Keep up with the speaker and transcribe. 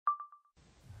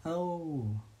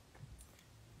Oh,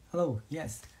 hello.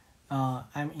 Yes,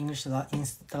 I'm English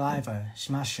Insta-Liver,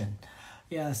 Shimashin.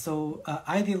 Yeah, so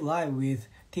I did live with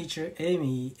teacher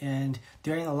Amy, and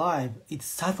during the live, it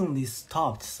suddenly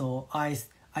stopped. So I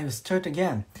will start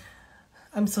again.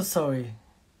 I'm so sorry.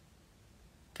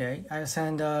 Okay, I'll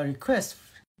send a request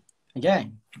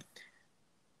again.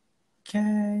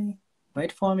 Okay,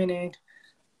 wait for a minute.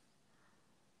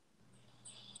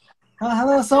 Oh,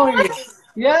 hello, sorry.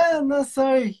 Yeah, no,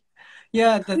 sorry.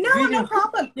 Yeah, the No, no video.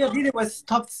 problem. Yeah, video was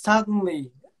stopped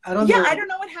suddenly. I don't Yeah, I know. don't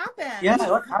know what Yeah,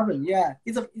 happened. what happened? Yeah,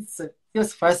 it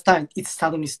was first time it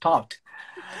suddenly stopped.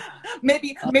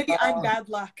 Maybe I'm Uh, bad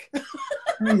luck.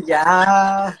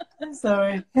 yeah,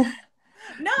 sorry. No,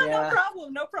 no Yeah,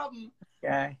 problem, no problem.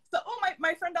 okay. So, oh,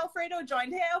 my friend Alfredo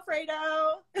joined. Hey,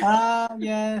 Alfredo.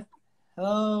 Yeah.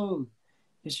 Hello.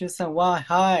 Ishu-san, wow,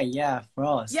 hi. Yeah, Yeah,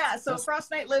 Frost. so Frost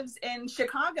Knight lives in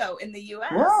Chicago in the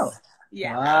Wow. US.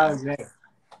 Yeah. Wow, great.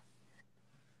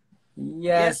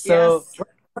 Yeah, Yes, so yes.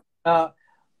 uh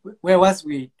where was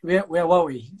we? Where were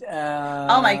we?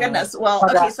 Oh my goodness. Well, For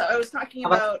okay, the so I was talking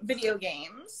about about video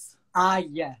games.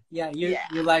 yeah. Yeah.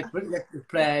 You like to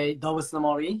play Dobus no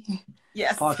Mori,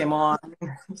 Yes. Pokemon.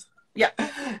 Yeah.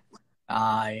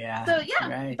 Yeah, So yeah,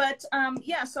 right. but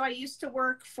yeah, so I used to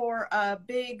work for a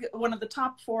big one of the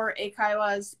top four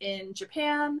eikaiwas in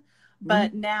Japan, Mm,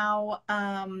 but now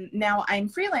I'm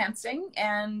freelancing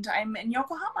and I'm in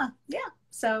Yokohama. Yeah.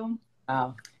 So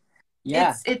wow. Yeah,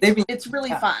 it's I it's live in it's really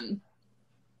yeah, fun.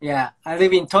 I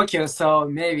live in Tokyo, so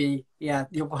maybe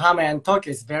Yokohama and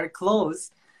Tokyo is very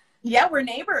close. Yeah, we're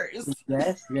neighbors.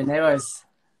 Yes, we're neighbors.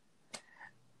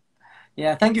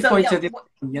 Yeah, thank you So for yeah,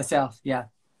 introducing yourself. Yeah.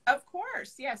 of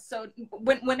course. Yes. So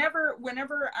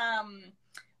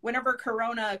whenever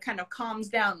Corona kind of calms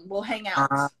down, we'll hang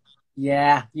out. Uh,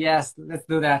 yeah, yes, let's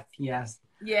do that. Yes.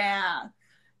 Yeah.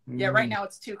 Yeah, right Mm. now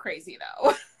it's too crazy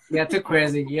though. Yeah, too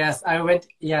crazy. Yes, I went.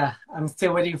 Yeah, I'm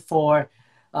still waiting for.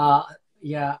 Uh,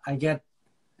 I get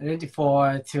ready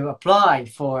for to apply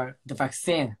for the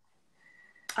vaccine.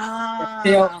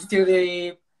 Ah. Still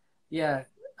the yeah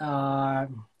uh,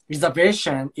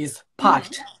 reservation is Mhm.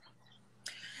 packed.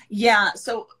 Yeah,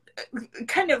 so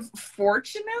kind of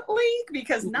fortunately,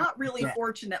 because not really Yeah.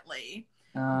 fortunately,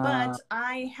 Uh, but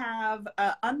I have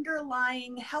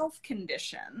underlying health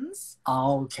conditions.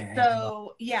 okay.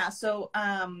 So yeah, so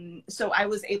I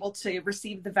was able to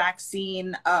receive the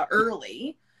vaccine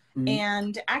early, Mm.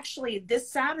 and actually this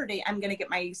Saturday I'm going to get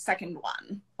my second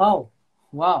one. Oh,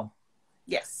 wow.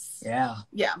 Yes, Yeah.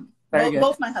 yeah, Very good.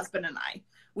 both my husband and I,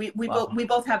 Wow. we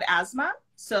both have asthma,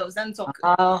 so zenzoku.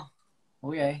 Uh,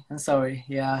 okay. I'm sorry.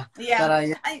 Yeah. Yeah, But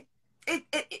I I it,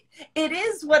 it it it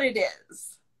is what it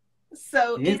is.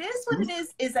 So it is it is what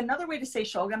it is another way to say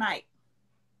shoganai.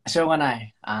 しょうがな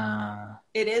い。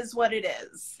It is what it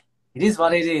is. It is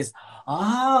what it is.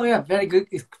 Oh, yeah, very good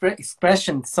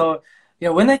expression. So, yeah,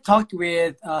 when I talked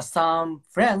with some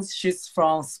friends, she's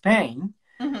from Spain.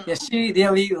 Yeah, Hmm. she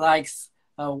really likes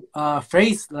a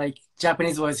phrase like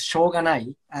Japanese was しょうがな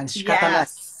い and 仕方ない.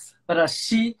 Yes. But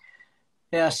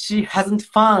she hasn't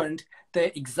found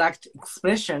the exact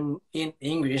expression in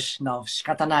English. No, 仕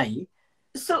方ない.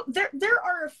 So there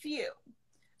are a few.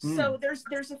 Mm. So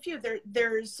there's a few.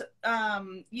 There's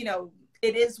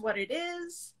it is what it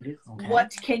is. Okay.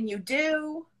 What can you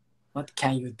do? What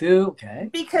can you do? Okay.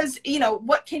 Because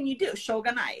what can you do?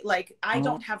 Shoganai. Like I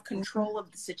don't have control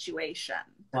of the situation.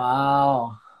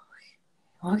 Wow.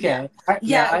 Yeah. Okay.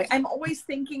 Yeah, I'm always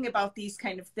thinking about these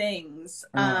kind of things,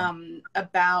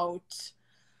 about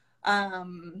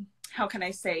how can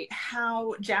I say,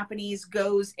 how Japanese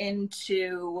goes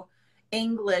into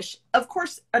English. Of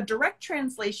course, a direct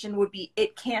translation would be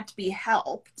it can't be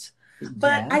helped,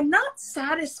 but yeah. I'm not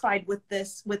satisfied with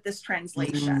this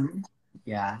translation.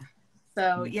 Yeah.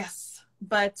 So yes.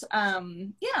 But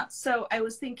yeah, so I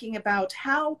was thinking about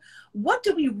what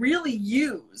do we really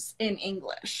use in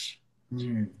English?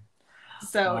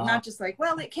 So not just like,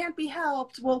 well, it can't be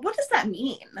helped. Well, what does that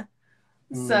mean?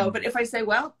 So, but if I say,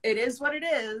 well, it is what it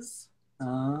is.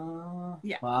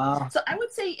 Yeah. Wow. So I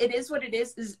would say it is what it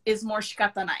is more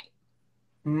shikatanai.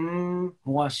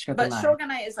 More shikatanai. But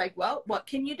shoganai is like, well, what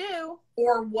can you do?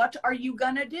 Or what are you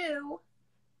gonna do?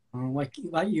 What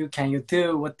can you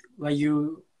do? What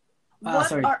you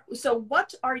sorry. So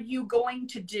what are you going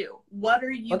to do? What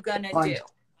are you gonna do?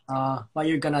 What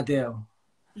you gonna do?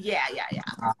 Yeah.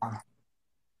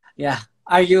 Yeah.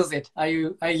 I use it.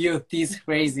 I use these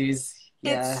phrases.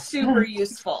 Yeah. It's super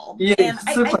useful. Yeah, And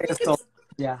it's super useful.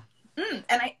 Yeah.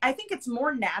 And I think it's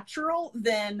more natural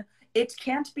than it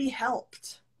can't be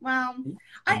helped. Well,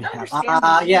 I understand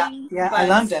the meaning, yeah, but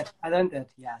I learned it.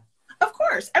 Yeah. Of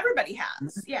course, everybody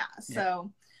has. Yeah. Yeah.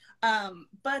 So,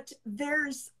 but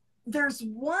there's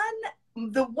one,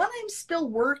 the one I'm still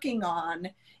working on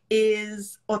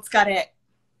is otsukare.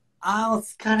 Ah, お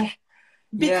疲れ.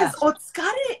 Because Yeah.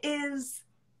 otsukare is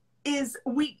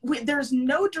there's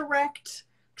no direct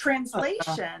Uh,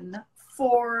 translation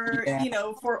for, yeah. you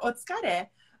know, for otsukare,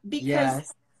 because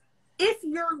Yes. if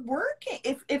you're working,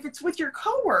 if it's with your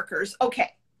coworkers,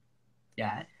 okay,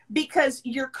 Yeah. because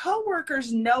your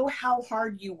coworkers know how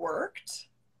hard you worked.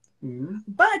 Mm.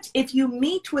 But if you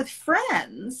meet with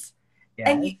friends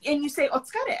and Yes. you say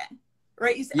otsukare,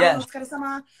 right? You say, ah, Yes. otsukare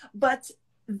sama, but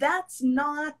that's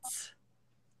not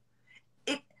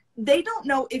it. They don't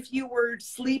know if you were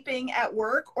sleeping at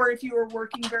work or if you were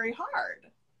working very hard.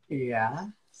 Yeah.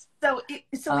 So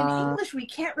in English we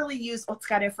can't really use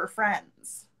otsukare for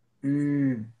friends.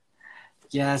 Mm.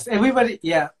 Yes. Everybody.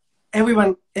 Yeah.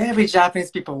 Every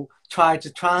Japanese people try to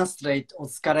translate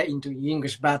otsukare into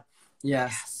English, but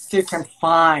yes, still Yes. can't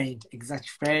find exact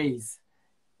phrase.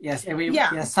 Yes.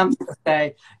 Yeah. Some people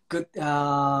say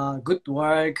good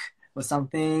work or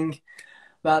something,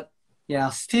 but yeah,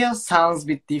 still sounds a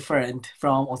bit different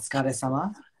from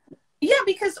otsukare-sama. Yeah,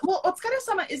 because well, otsukare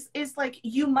sama is like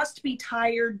you must be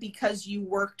tired because you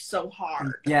worked so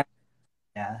hard. Yeah.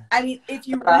 Yeah. I mean, if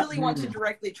you But, really want to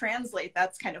directly translate,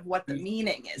 that's kind of what the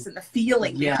meaning is and the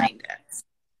feeling yeah. behind it.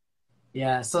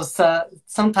 Yeah. So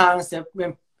sometimes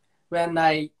when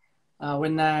I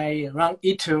run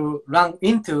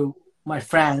into my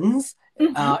friends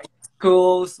Mm-hmm. in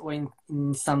schools or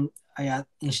in some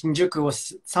in Shinjuku or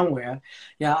somewhere,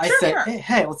 yeah, I Sure, say, sure.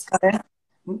 hey, otsukare,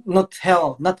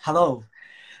 not hello.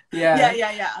 Yeah, Yeah.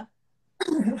 yeah, yeah.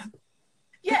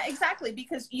 Yeah, exactly.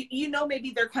 Because you know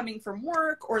maybe they're coming from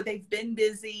work or they've been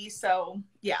busy. So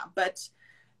yeah, but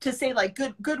to say like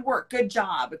good work, good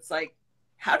job, it's like,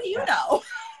 how do you know?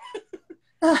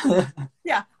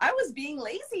 Yeah, I was being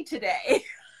lazy today.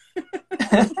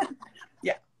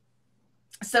 Yeah.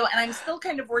 So and I'm still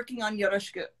kind of working on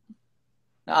yoroshiku.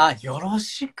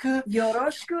 Yoroshiku.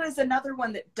 Yoroshiku is another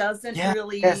one that doesn't Yeah, yes,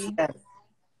 really. yes.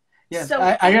 Yes, So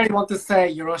I really want to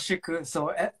say yoroshiku.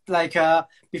 So,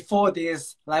 before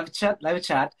this live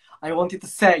chat, I wanted to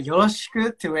say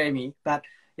yoroshiku to Amy, but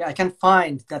yeah, I can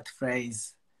find that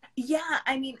phrase. yeah,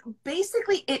 I mean,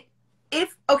 basically,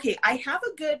 if okay, I have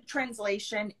a good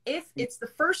translation if it's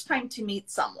the first time to meet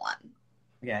someone,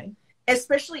 Okay.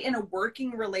 especially in a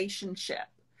working relationship,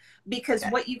 because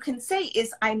Okay. what you can say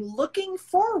is, I'm looking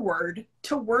forward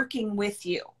to working with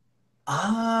you.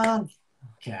 Ah,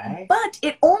 okay. But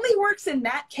it only works in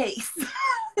that case.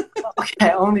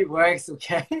 Okay, only works.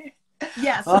 Okay.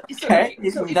 Yeah, Okay. so In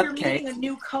if you're that meeting a case,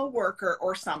 new coworker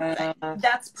or something, uh,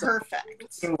 that's so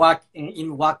perfect.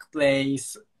 in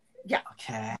workplace. Yeah.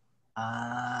 Okay.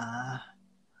 Ah.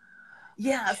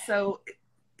 Yeah, so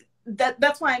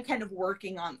that's why I'm kind of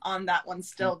working on that one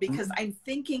still, because Mhm. I'm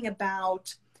thinking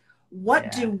about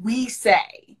what do Yeah. we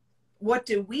say? What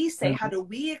do we say? How Mhm. do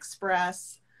we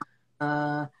express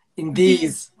In these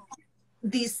these,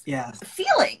 these yes.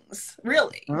 feelings,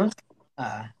 really? Hmm?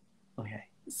 Okay.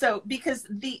 So because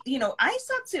the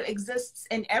aisatsu exists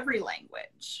in every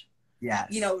language, Yes.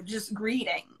 just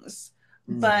greetings,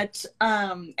 Mm. but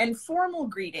and formal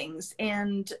greetings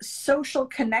and social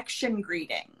connection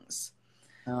greetings.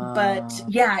 But Uh,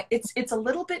 yeah, it's a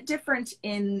little bit different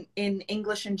in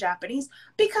English and Japanese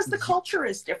because the culture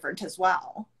is different as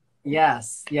well.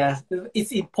 yes, yes.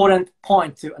 It's important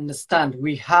point to understand.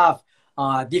 We have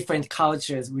different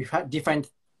cultures. We have different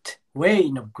way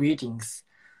of greetings.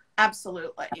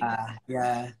 Absolutely.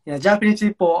 Yeah, yeah. Japanese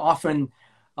people often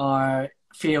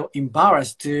feel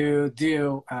embarrassed to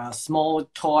do small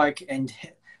talk and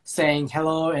saying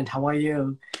hello and how are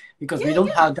you because Yeah, we don't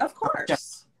yeah, have that of culture.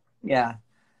 course. Yeah.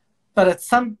 But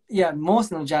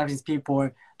most non-Japanese people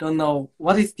don't know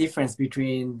what is difference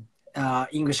between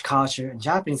English culture and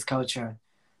Japanese culture.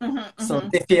 Hmm, So hmm.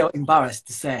 they feel embarrassed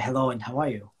to say hello and how are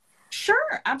you?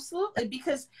 Sure, absolutely,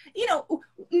 because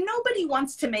nobody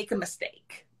wants to make a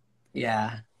mistake.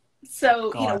 Yeah,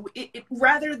 So God.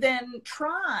 rather than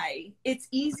try, it's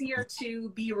easier to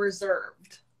be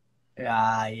reserved.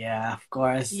 Yeah, of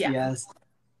course, Yeah. yes.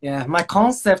 Yeah, my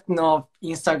concept of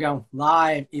Instagram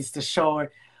Live is to show,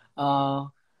 uh,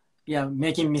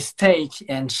 making mistake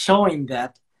and showing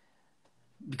that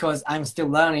because I'm still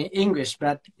learning English,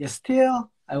 but yeah, still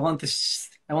I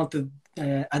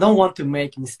don't want to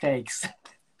make mistakes.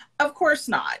 Of course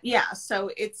not. Yeah. So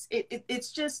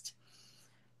it's just,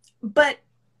 but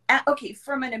okay,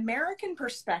 from an American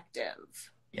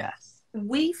perspective, Yes.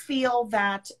 we feel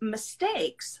that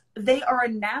mistakes, they are a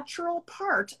natural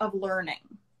part of learning.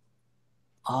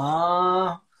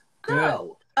 Ah, good.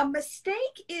 So a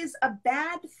mistake is a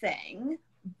bad thing,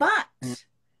 but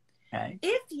Okay.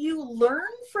 if you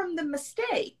learn from the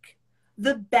mistake,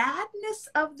 the badness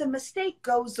of the mistake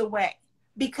goes away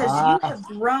because you have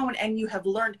grown and you have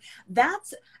learned.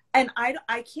 And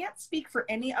I can't speak for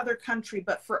any other country,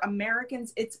 but for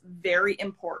Americans, it's very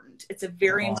important. It's a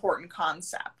very important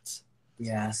concept.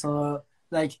 Yeah. So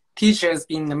like teachers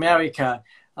in America,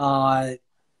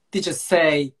 teachers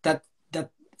say that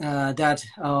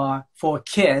for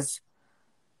kids,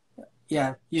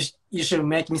 yeah, you should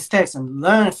make mistakes and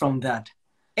learn from that.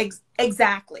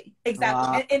 Exactly.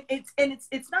 And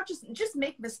it's not just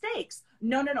make mistakes.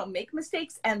 No. Make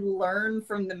mistakes and learn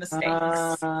from the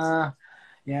mistakes.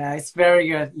 Yeah, it's very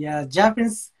good. Yeah,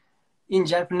 in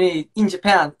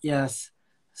Japan, yes.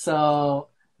 So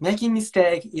making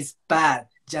mistake is bad,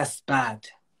 just bad.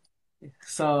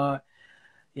 So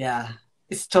yeah,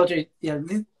 it's totally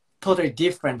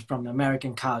different from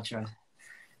American culture.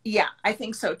 Yeah, I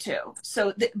think so too.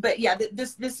 So, but yeah,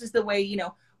 this is the way,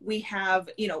 we have,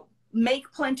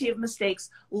 make plenty of mistakes,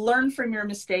 learn from your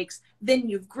mistakes, then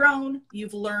you've grown,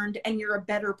 you've learned, and you're a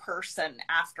better person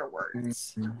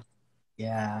afterwards. Mm-hmm.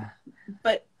 Yeah.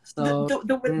 But so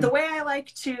the way I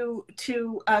like to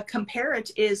compare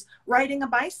it is riding a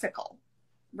bicycle,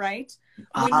 right?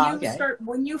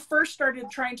 When you first started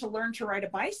trying to learn to ride a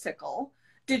bicycle,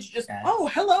 did you just, oh,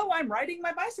 hello, I'm riding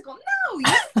my bicycle? No,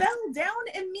 you fell down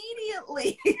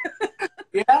immediately.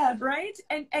 Yeah. Right?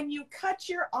 And you cut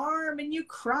your arm and you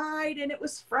cried and it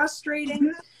was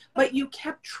frustrating, but you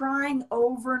kept trying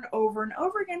over and over and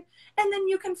over again. And then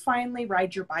you can finally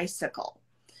ride your bicycle.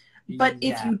 But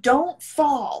if you don't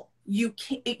fall, you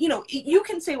can, you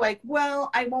can say like,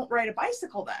 well, I won't ride a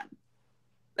bicycle then.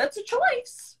 That's a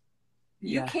choice.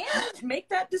 You can't make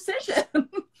that decision.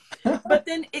 But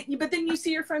then you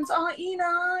see your friends, oh,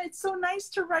 Ina, it's so nice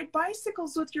to ride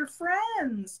bicycles with your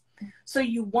friends. So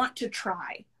you want to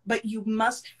try, but you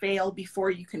must fail before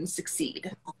you can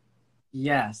succeed.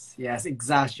 Yes,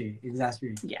 exactly.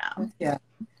 Yeah.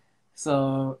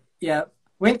 So yeah,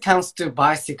 when it comes to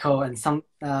bicycle and some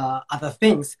other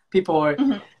things, people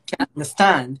can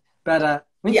understand. But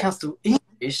when it comes to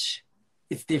English,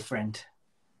 it's different.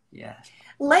 Yeah.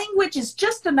 Language is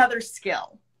just another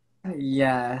skill.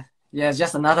 Yeah,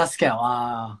 just another skill.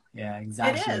 Yeah,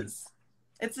 exactly. It is.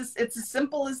 It's as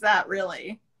simple as that,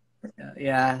 really.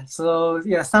 Yeah. So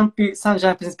yeah, some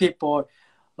Japanese people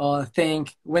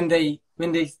think when they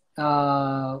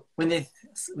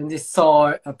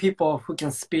saw people who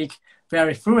can speak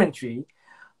very fluently,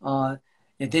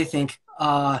 they think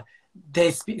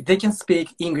they can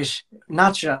speak English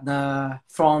natural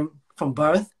from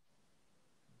birth,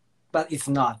 but it's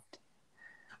not.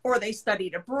 Or they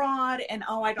studied abroad and,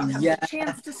 oh, I don't have the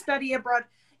chance to study abroad.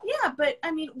 Yeah, but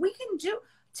I mean,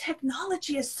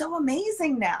 technology is so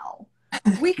amazing now.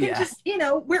 We can just,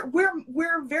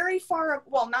 we're very far,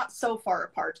 well, not so far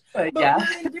apart, but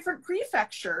we're in different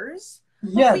prefectures.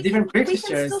 Yeah, different prefectures.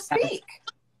 We can still speak.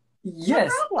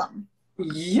 Yes. No problem.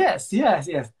 Yes.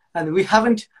 And we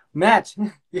haven't met.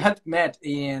 We haven't met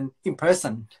in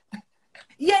person.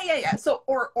 Yeah. So,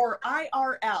 or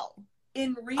IRL,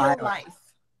 in real life.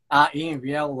 In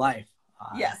real life.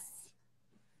 Yes.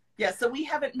 Yeah, so we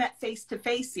haven't met face to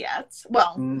face yet.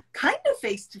 Well, kind of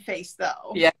face to face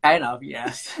though. Yeah, kind of,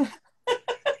 yes.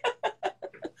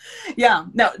 Yeah,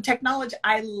 no, technology,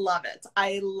 I love it.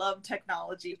 I love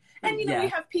technology. And we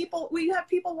have people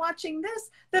watching this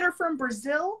that are from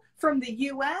Brazil, from the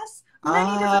US,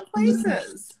 many different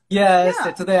places. Yes,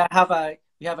 today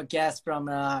we have a guest from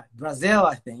Brazil,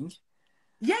 I think.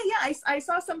 Yeah, I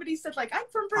saw somebody said like, I'm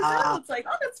from Brazil. It's like,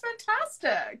 oh, that's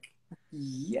fantastic.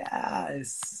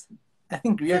 Yes, I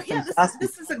think we are fantastic.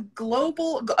 This is a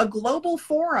global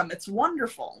forum. It's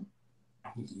wonderful.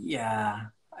 Yeah,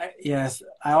 yes,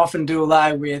 I often do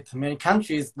live with many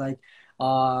countries. Like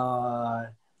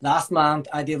last month,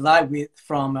 I did live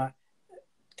from a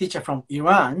teacher from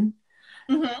Iran,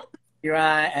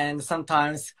 and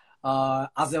sometimes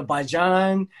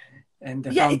Azerbaijan. And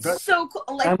it's so cool.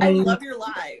 Like, I love your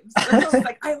lives.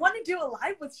 Like, I want to do a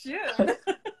live with Shun.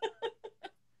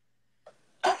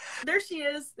 There she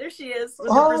is with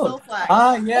the Brazil flag.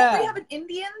 Yeah. Oh, we have an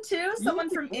Indian too.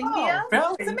 Someone from India.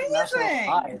 It's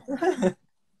amazing.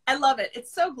 I love it.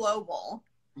 It's so global.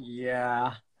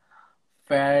 Yeah.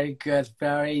 Very good.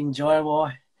 Very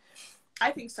enjoyable.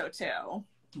 I think so too.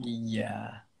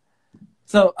 Yeah.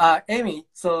 So, Amy,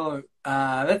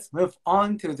 let's move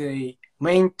on to the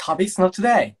main topics of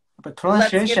today, but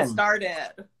pronunciation. Let's get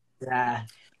started. Yeah.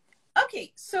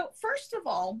 Okay, so first of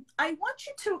all, I want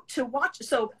you to watch.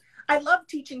 So I love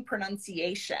teaching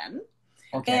pronunciation,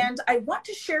 and I want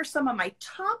to share some of my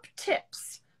top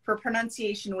tips for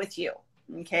pronunciation with you.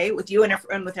 Okay, with you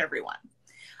and with everyone.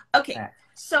 Okay,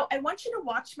 so I want you to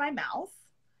watch my mouth,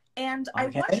 and I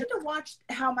want you to watch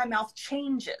how my mouth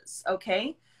changes,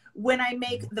 okay? When I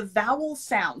make the vowel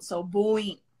sound, so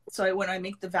boing. So when I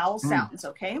make the vowel sounds,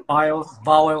 okay?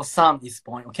 Vowel sound is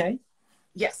point, okay?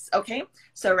 Yes, okay.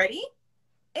 So ready?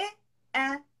 E,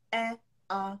 a,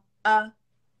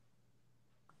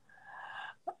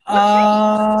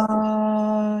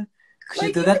 Could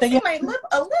you do you that can see again? my lip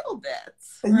a little bit,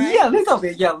 right? Yeah, a little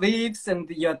bit. Yeah, lips and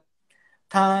your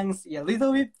tongues. Yeah,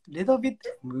 little bit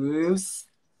moves.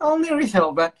 Only a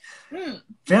little, but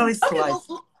very slight. Okay,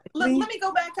 well, let me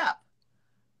go back up.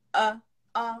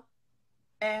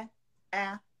 E,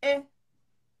 e.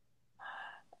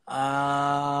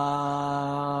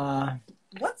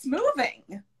 What's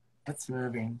moving? What's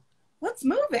moving? What's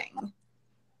moving?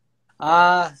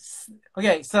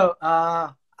 Okay, so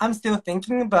I'm still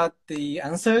thinking about the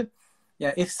answer.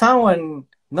 Yeah, if someone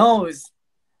wants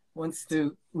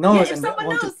to Yeah, if someone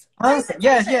knows, answer.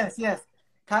 Yes.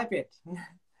 Type it.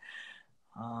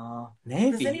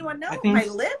 Maybe. Does anyone know? I think My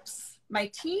lips, my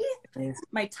teeth,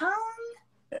 my tongue,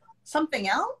 something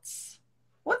else?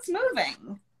 What's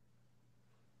moving?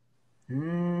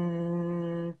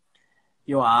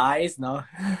 Your eyes, no?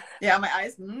 Yeah, my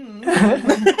eyes.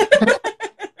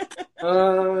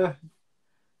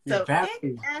 So,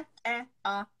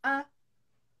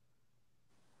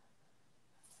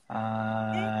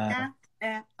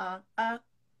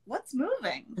 what's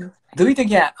moving? Do it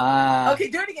again. Okay,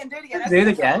 do it again. Do it again. Do it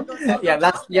again.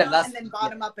 That's and then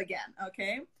bottom up again.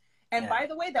 Okay. And by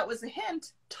the way, that was a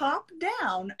hint. Top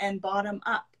down and bottom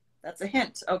up. That's a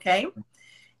hint. Okay.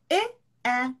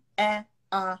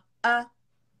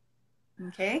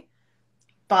 Okay.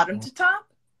 Bottom to top.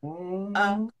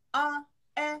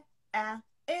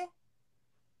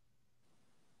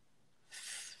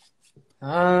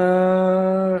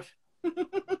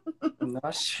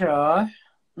 Not sure.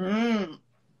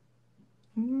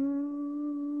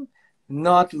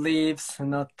 Not lips,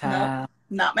 not tongue. Nope.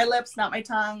 Not my lips, not my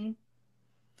tongue.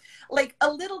 Like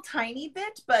a little tiny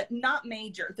bit, but not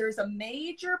major. There's a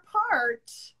major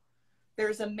part.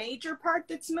 There's a major part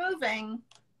that's moving.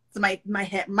 So my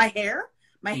hair is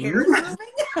moving.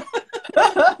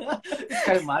 It's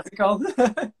kind of magical.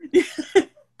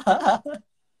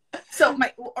 So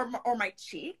my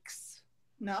cheeks.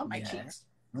 No, my cheeks.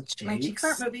 My cheeks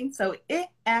aren't moving. So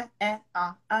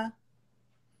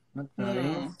Not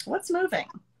moving. What's moving?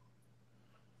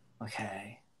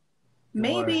 Okay.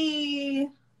 Maybe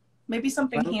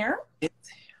something here.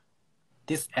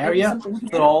 This area.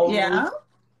 Throat. Yeah.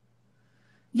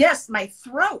 Yes, my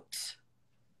throat.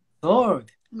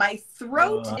 Throat. My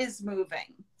throat is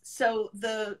moving. So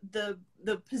the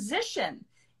position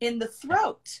in the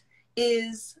throat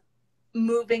is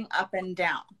moving up and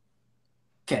down.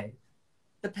 Okay.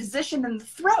 The position in the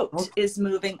throat is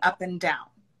moving up and down.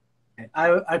 Okay.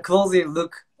 I closely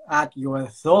look at your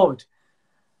throat.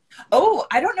 Oh,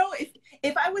 I don't know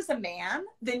if I was a man,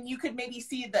 then you could maybe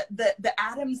see the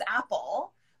Adam's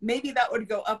apple. Maybe that would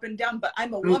go up and down, but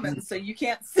I'm a woman, so you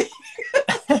can't see.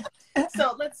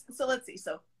 So let's see.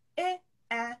 So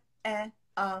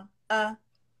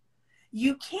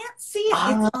you can't see it.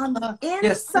 It's on the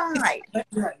inside.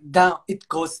 Yes. Down. It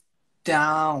goes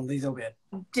down a little bit.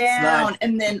 Down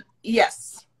and then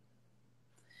yes.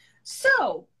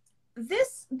 So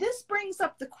this brings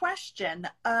up the question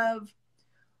of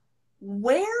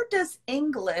where does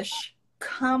English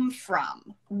come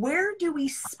from? Where do we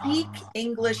speak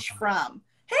English from?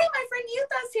 Hey, my friend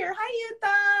Yuta's here. Hi,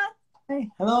 Yuta. Hey,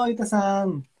 hello,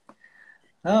 Yuta-san.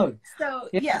 Oh. So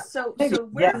so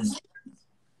where?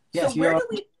 Yes. So where do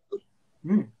we?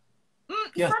 From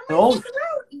my throat.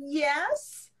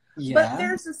 Yes. Yeah. But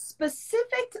there's a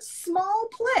specific small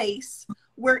place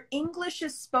where English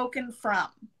is spoken from.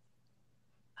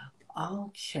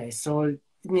 Okay, so it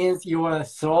means your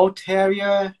throat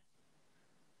area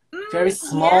very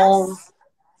small. Yes.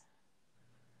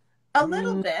 A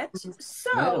little bit.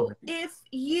 So if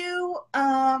you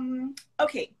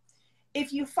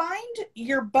if you find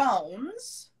your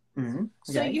bones,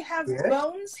 so you have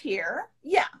bones here.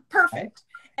 Yeah, perfect.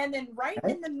 And then right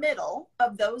in the middle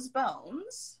of those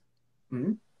bones.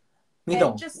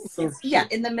 Middle.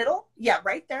 In the middle. Yeah,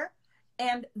 right there.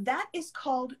 And that is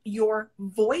called your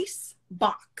voice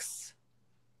box.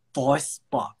 Voice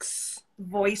box.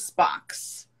 Voice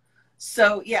box.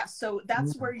 So so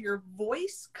that's where your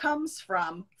voice comes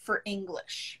from for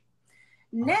English.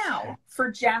 Now, for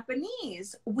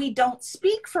Japanese, we don't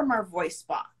speak from our voice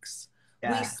box.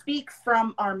 Yeah. We speak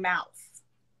from our mouth.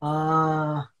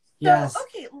 Yes. So,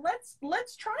 okay,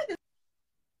 let's try this.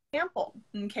 example.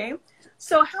 Okay.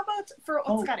 So how about for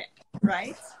Oh, otsukare,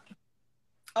 right?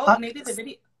 Oh, uh, maybe the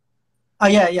video. oh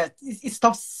yeah, yeah. It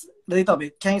stops a little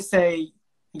bit. Can you say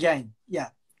again? Yeah.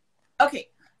 Okay,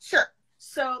 sure.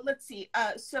 So let's see.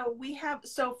 So we have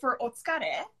for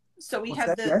otsukare. So we What's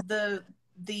have that? Yes.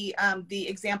 the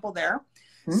example there.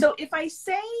 Hmm? So if I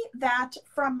say that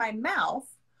from my mouth,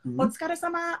 Hmm?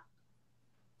 otsukare-sama,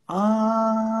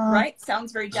 Ah, right?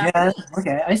 Sounds very yes. Japanese.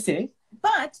 Okay, I see.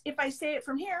 But if I say it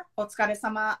from here,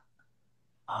 otsukare-sama,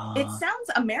 it Ah, sounds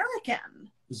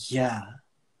American. yeah.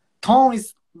 Tone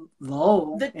is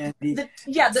low The and the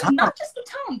sound. not just the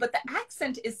tone, but the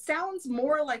accent sounds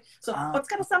more like so Uh,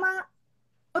 otsukare-sama,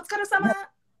 yeah, otsukare-sama, yes,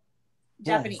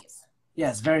 Japanese.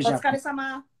 yes, very Japanese.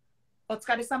 Otsukare-sama,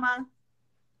 otsukare-sama.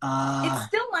 It's Ah,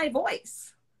 still my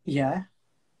voice. yeah.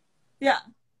 Yeah.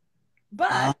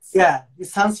 But Yeah, it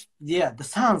sounds, yeah, the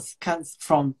sounds comes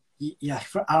from, yeah,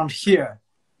 from around here.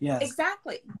 Yes,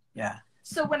 exactly. yeah.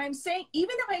 So when I'm saying,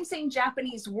 even if I'm saying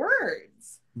Japanese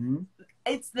words, Hmm?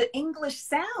 it's the English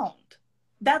sound.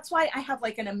 That's why I have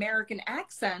like an American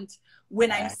accent when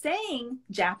I'm Yeah. saying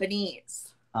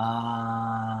Japanese.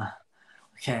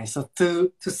 Okay, so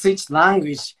to switch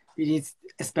language, you need,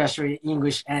 especially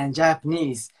English and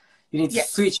Japanese, you need to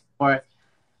Yes. switch or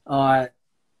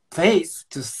place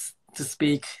to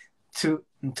speak to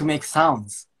make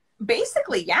sounds.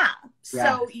 Basically, yeah. Yeah.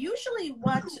 So usually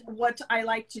what I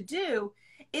like to do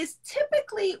is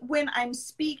typically when I'm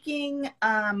speaking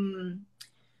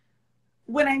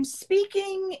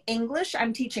English,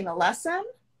 I'm teaching a lesson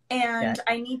Yeah. and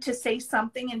I need to say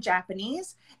something in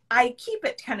Japanese. I keep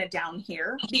it kind of down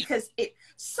here because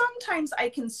sometimes I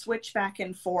can switch back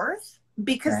and forth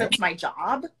because Okay. that's my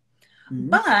job. Mhm.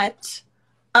 But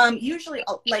usually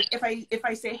like if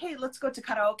I say, hey, let's go to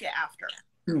karaoke after.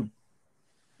 Mm.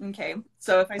 Okay.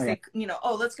 So if I Okay. say,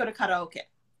 oh, let's go to karaoke.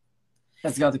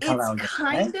 Let's go to It's karaoke.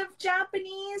 kind of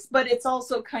Japanese, but it's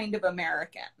also kind of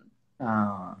American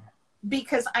Uh,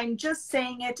 because I'm just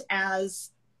saying it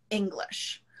as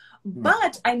English. mm.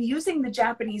 But I'm using the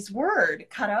Japanese word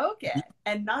karaoke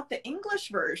and not the English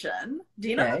version. Do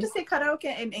you know how Okay. to say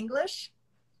karaoke in English?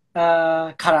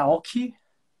 Karaoke?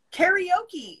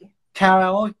 Karaoke.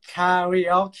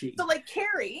 Karaoke. So like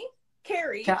carry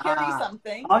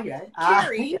something. Okay.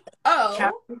 Carry,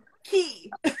 Ka-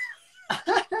 key.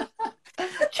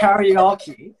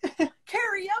 Karaoke.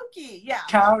 Karaoke, yeah.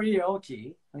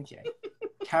 Karaoke. Okay.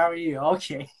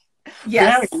 Karaoke.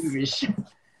 Yes. Very English.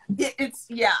 It's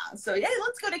yeah. So yeah,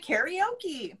 let's go to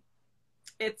karaoke.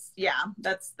 It's yeah,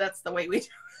 that's the way we do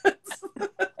it.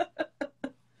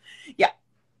 Yeah.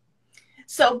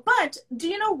 So, but do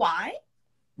you know why?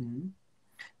 Mm-hmm.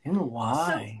 You know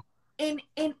why? So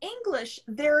in English,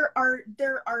 there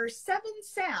are 7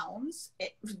 sounds.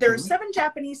 There are 7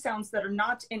 Japanese sounds that are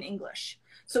not in English.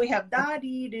 So we have da,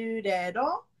 di, do, de, do,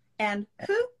 and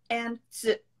hu and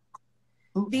tsu.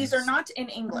 These are not in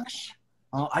English.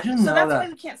 Oh, I didn't So know that's that. why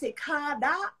we can't say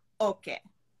karaoke.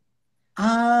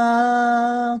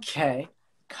 Okay.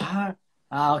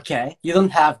 Okay. You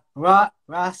don't have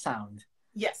ra sound.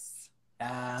 Yes.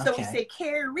 So we Okay. say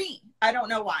carry. I don't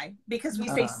know why. Because we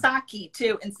say sake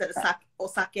too instead of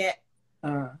osake.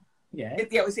 Yeah.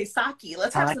 Yeah, we say sake.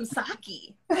 Let's have some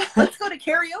sake. Let's go to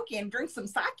karaoke and drink some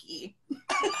sake.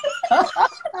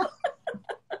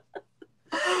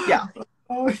 Yeah.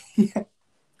 Oh, yeah.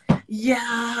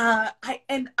 Yeah.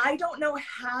 I don't know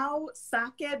how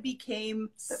sake became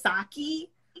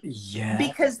sake. Yeah.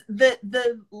 Because the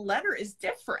letter is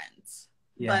different.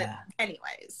 Yeah. But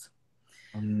anyways.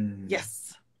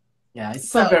 Yes. Yeah, it's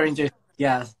so very interesting.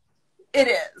 Yeah. It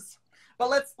is. But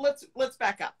let's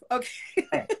back up.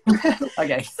 Okay.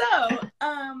 Okay.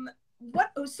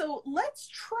 So let's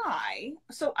try.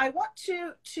 So I want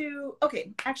to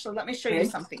okay, actually let me show you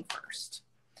something first.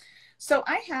 So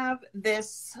I have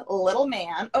this little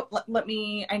man. Oh,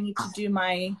 I need to do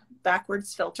my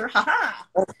backwards filter. Haha.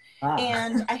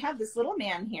 And I have this little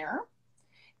man here.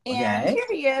 And here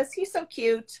he is. He's so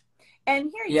cute.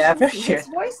 And here you can see his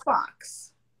voice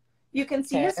box. You can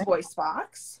see his voice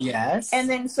box. Yes. And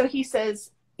then so he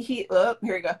says, here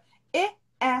we go.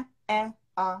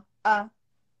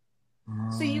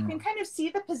 So you can kind of see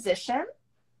the position.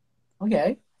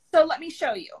 Okay. So let me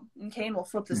show you. Okay, and we'll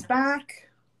flip this back.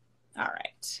 All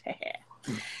right.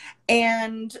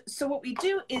 And so what we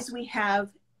do is we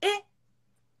have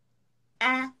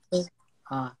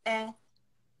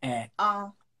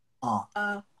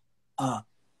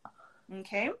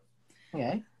Okay.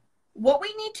 Okay. What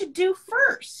we need to do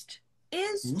first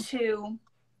is to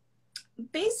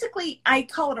basically, I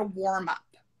call it a warm up.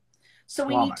 So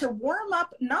we need to warm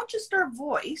up not just our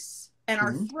voice and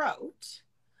our throat,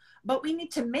 but we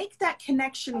need to make that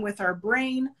connection with our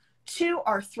brain to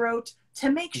our throat to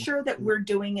make sure that we're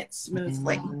doing it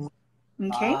smoothly.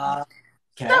 Okay?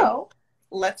 Okay. So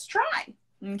let's try.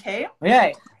 Okay?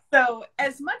 Okay. So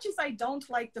as much as I don't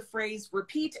like the phrase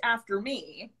repeat after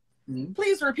me,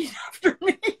 please repeat after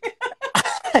me.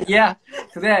 Yeah.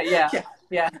 Today, yeah. Yeah.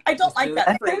 Yeah. I don't like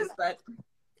that phrase, but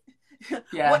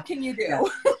yeah. what can you do?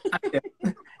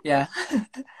 Yeah.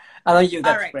 I don't use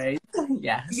that right. phrase.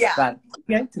 Yes. Yeah. But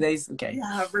okay, today's okay.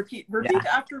 Yeah, repeat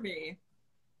after me.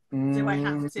 Do I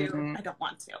have to? I don't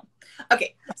want to.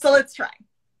 Okay, so let's try.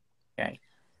 Okay.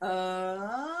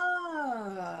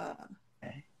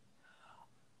 Okay.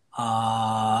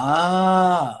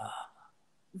 Ah.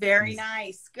 Very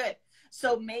nice. Good.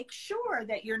 So make sure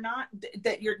that you're not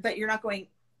going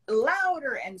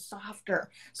louder and softer.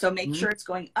 So make sure it's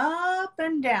going up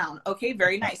and down. Okay,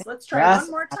 very nice. Let's try one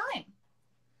more time.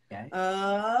 Okay.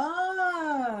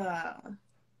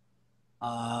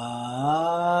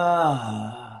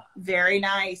 Very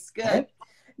nice. Good. Okay.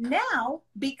 Now,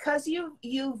 because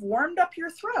you've warmed up your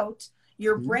throat,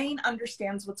 your brain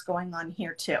understands what's going on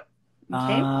here too.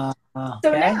 Okay.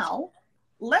 So now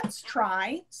let's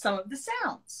try some of the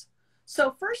sounds.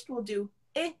 So first we'll do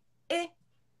eh, eh.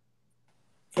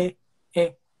 Eh, eh.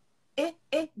 Eh,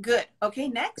 eh. Good. Okay,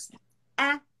 next.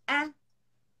 Ah, ah.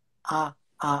 Ah,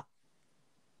 ah.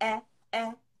 Eh,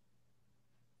 eh.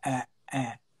 Eh,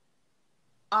 eh.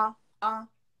 Ah, ah.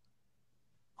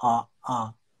 Ah,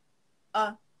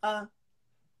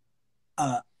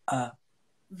 ah.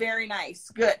 Very nice.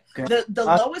 Good. Good. The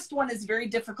lowest one is very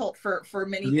difficult for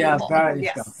many people. Yeah, very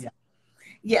yes. difficult. Yeah.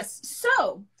 Yes.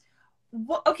 So,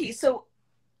 okay. So,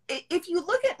 if you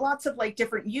look at lots of like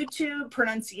different YouTube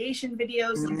pronunciation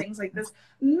videos and things like this,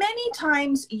 many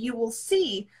times you will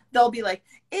see they'll be like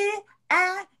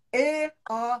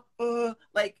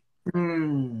like.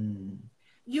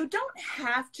 You don't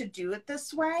have to do it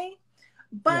this way,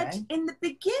 but in the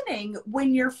beginning,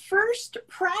 when you're first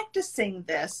practicing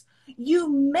this, you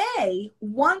may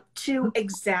want to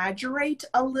exaggerate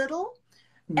a little,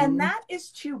 and that is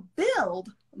to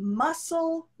build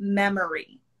muscle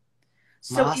memory.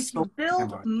 So if you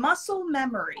build muscle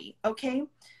memory, okay,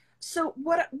 so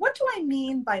what do I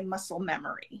mean by muscle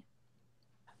memory?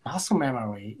 Muscle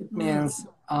memory, it means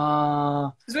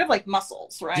because we have like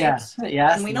muscles, right? Yes,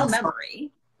 and we know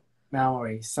memory.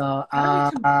 So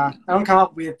I don't come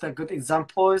up with good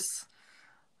examples.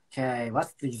 Okay,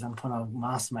 what's the example of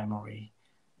muscle memory?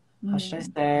 How should I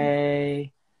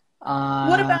say?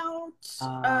 What about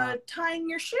tying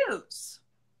your shoes?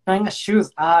 Tying the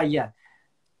shoes. Yeah.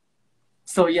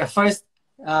 So yeah, first,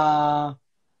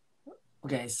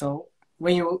 okay. So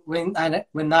when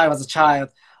I was a child,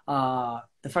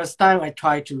 the first time I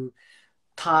tried to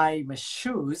tie my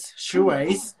shoelace,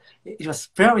 it was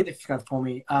very difficult for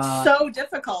me. So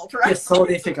difficult, right? It's so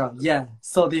difficult. Yeah,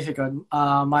 so difficult.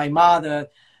 My mother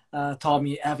taught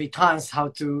me every time how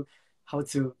to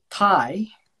tie.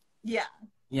 Yeah.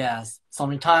 Yes. So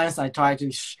many times I try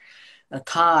to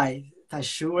tie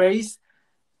shoelace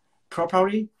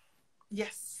properly.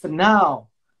 Yes. But now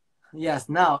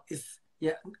it's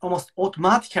almost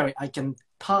automatically I can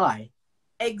tie.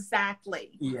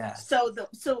 Exactly. Yeah. So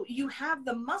you have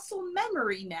the muscle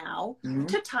memory now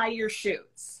to tie your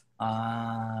shoes.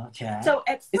 Okay. So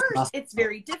at first it's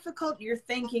very difficult. You're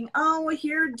thinking, oh,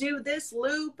 here, do this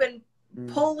loop and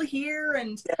pull here,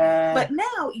 and but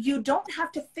now you don't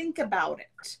have to think about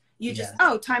it. You just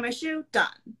tie my shoe,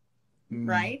 done.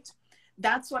 Right?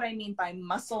 That's what I mean by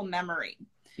muscle memory.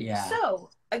 Yeah.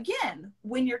 So again,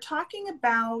 when you're talking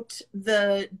about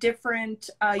the different,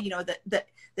 the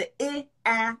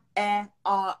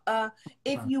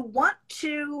if you want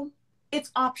to,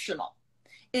 it's optional.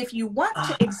 If you want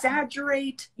to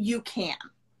exaggerate, you can.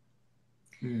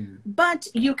 But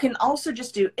you can also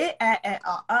just do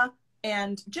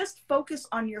and just focus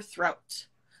on your throat.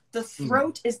 The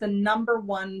throat is the number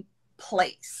one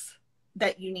place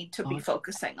that you need to be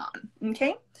focusing on.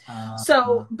 Okay.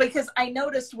 So because I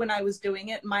noticed when I was doing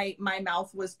it, my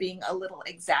mouth was being a little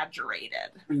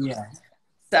exaggerated. Yeah.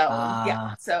 So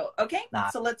yeah. So okay.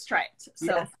 So let's try it.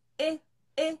 So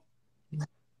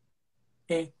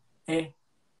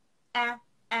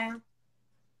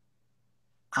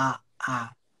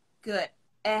Good.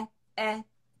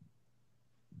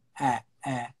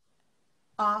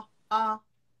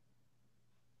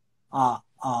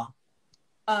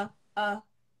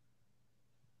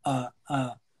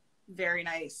 Very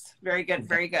nice. Very good.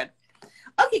 Very good.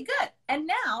 Okay, good. And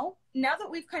now that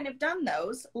we've kind of done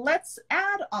those, let's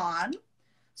add on.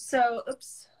 So,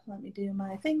 oops, let me do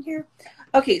my thing here.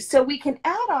 Okay, so we can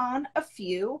add on a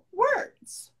few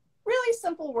words. really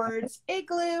simple words: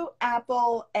 igloo,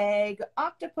 apple, egg,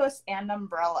 octopus, and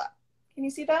umbrella. Can you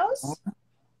see those?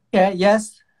 Okay,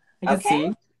 yes, I can Okay. see.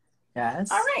 All Yes.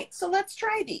 right, so let's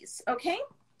try these, okay?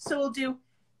 So we'll do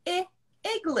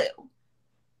igloo,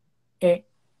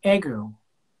 Igloo.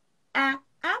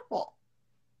 apple.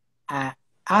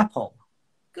 Apple.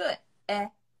 Good.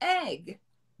 Egg.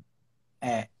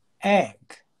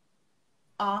 Egg.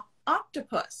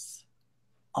 Octopus.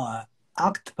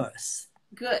 Octopus.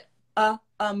 Good.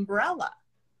 Umbrella.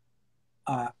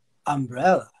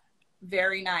 Umbrella.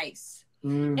 Very nice.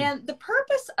 Mm. And the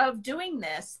purpose of doing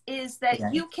this is that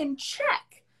Okay. you can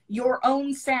check your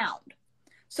own sound.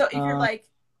 So if you're like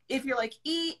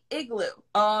igloo,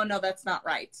 oh no, that's not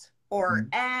right. Or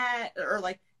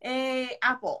like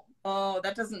apple, oh,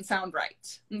 that doesn't sound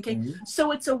right. Okay.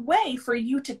 So it's a way for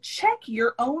you to check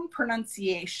your own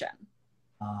pronunciation.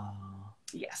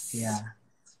 Yes. Yeah.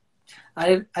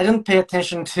 I didn't pay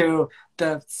attention to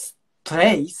the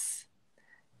place.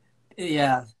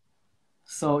 Yeah.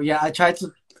 So yeah, I try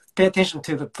to pay attention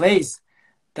to the place,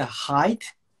 the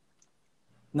height.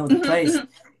 No, the place.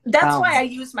 That's why I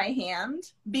use my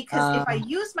hand, because if I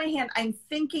use my hand, I'm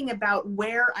thinking about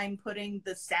where I'm putting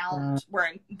the sound,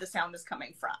 the sound is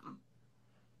coming from.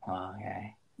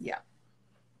 Okay. Yeah.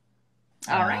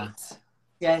 All right.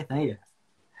 Yeah, thank you.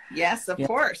 Yes, of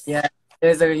course. Yeah,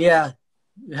 we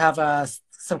have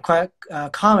some quick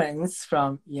comments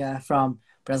from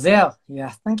Brazil.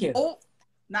 Yeah, thank you. Oh,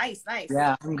 nice.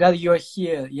 Yeah, I'm glad you're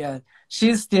here. Yeah,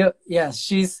 she's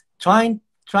trying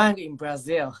in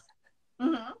Brazil.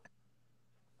 Mm-hmm.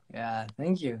 Yeah,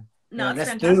 thank you. No, yeah, it's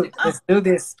fantastic. Let's do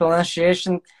this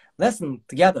pronunciation lesson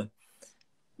together.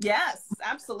 Yes,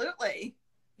 absolutely.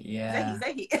 Yeah.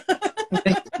 Zehi.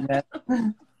 Yeah.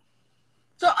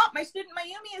 So, my student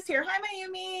Mayumi is here. Hi,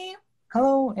 Mayumi.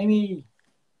 Hello, Amy.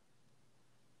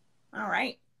 All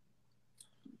right.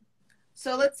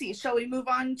 So let's see. Shall we move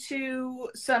on to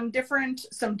some different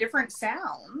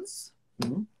sounds?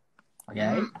 Mm-hmm.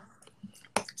 Okay.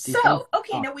 So,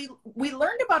 okay, now we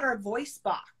learned about our voice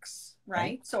box,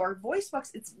 right? Okay. So our voice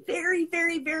box, it's very,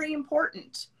 very, very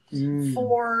important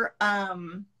for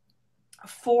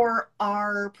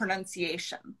our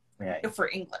pronunciation for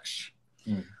English.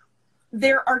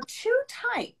 There are two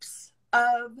types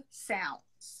of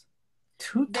sounds.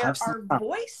 There are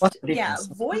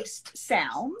voiced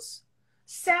sounds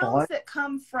that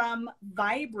come from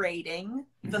vibrating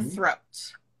the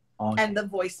throat and the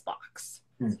voice box.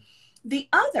 The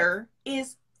other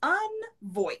is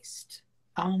unvoiced.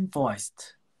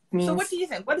 Unvoiced means, so what do you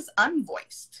think? What is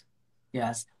unvoiced?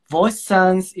 Yes, voice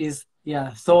sounds is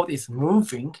throat is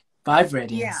moving,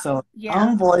 vibrating. Yeah. So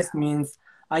unvoiced means,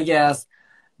 I guess,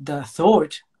 the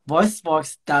throat voice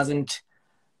box doesn't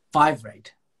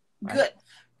vibrate. Right? Good.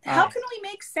 How can we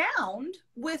make sound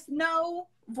with no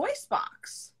voice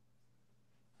box?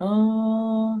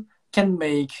 Can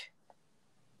make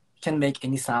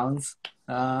any sounds.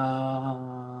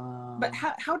 But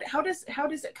how does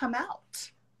it come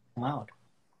out?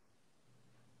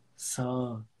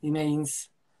 So it means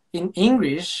in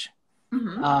English,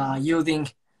 using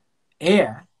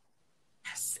air.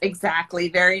 Yes, exactly.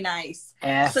 Very nice.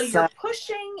 So you're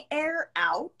pushing air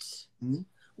out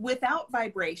without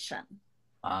vibration.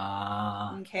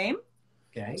 Okay.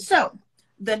 So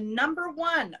the number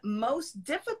one most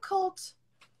difficult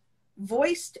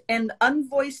voiced and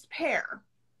unvoiced pair,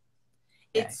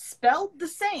 it's spelled the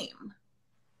same.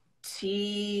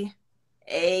 TH.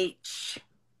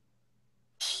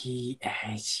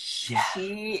 Yeah.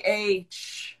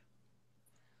 TH.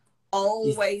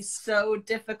 Always so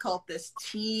difficult, this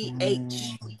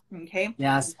TH. Okay.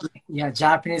 Yes. Yeah.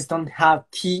 Japanese don't have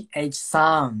TH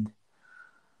sound.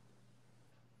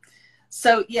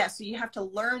 So so you have to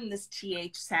learn this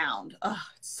TH sound. Oh,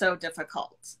 it's so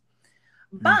difficult.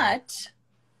 But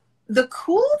the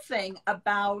cool thing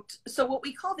about, so what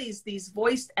we call these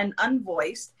voiced and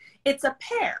unvoiced, it's a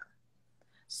pair.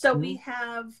 So we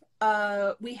have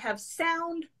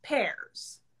sound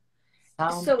pairs.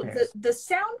 The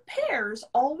sound pairs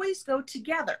always go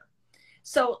together.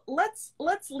 So let's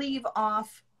leave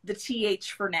off the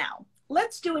TH for now.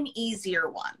 Let's do an easier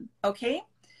one, okay?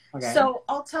 So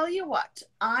I'll tell you what,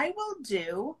 I will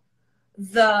do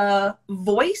the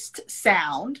voiced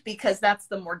sound because that's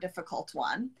the more difficult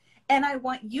one. And I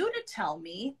want you to tell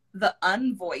me the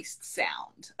unvoiced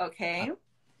sound, okay?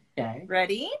 Okay.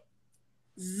 Ready?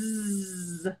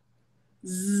 Zzz.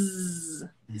 Zzz.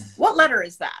 What letter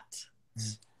is that?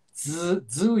 Z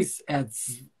is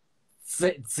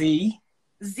Z.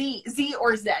 Z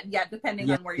or Z, yeah, depending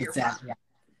on where you're from. Yeah.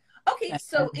 Okay,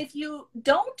 so if you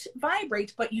don't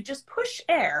vibrate, but you just push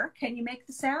air, can you make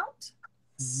the sound?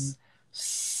 Z,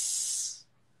 s.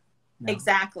 No.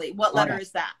 Exactly. What letter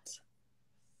is that?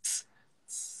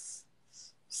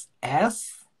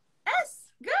 S?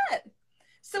 S. Good.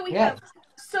 So we Yeah. have,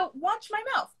 so watch my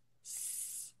mouth.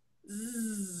 S,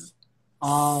 z,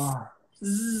 Oh.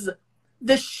 z.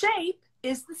 The shape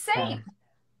is the same.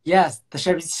 Yes, the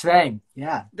shape is the same.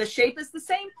 Yeah. The shape is the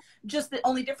same. Just the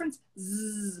only difference,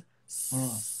 z,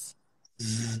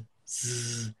 Z,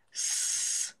 z,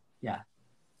 s. Yeah.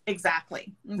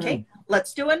 Exactly. Okay.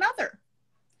 Let's do another.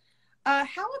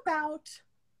 How about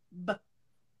b,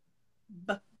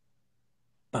 b?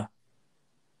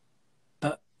 B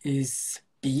is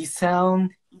B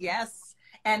sound. Yes.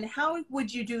 And how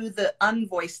would you do the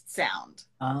unvoiced sound?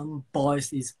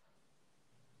 Voice is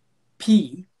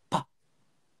P.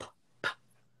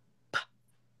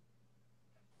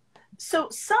 So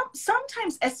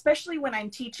sometimes, especially when I'm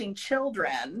teaching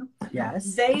children,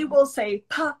 Yes. they will say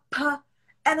pa pa,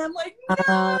 and I'm like,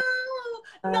 no,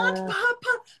 not pa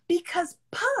pa, because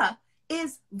pa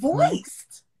is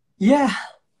voiced. Yeah.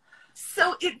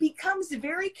 So it becomes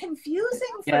very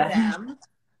confusing for them.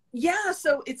 Yeah.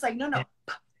 So it's like, no,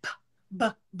 pa pa,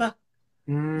 ba ba.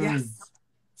 Yes.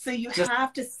 So you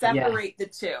have to separate the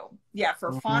two. Yeah,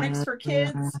 for phonics for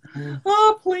kids.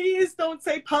 Oh, please don't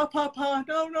say pa pa pa.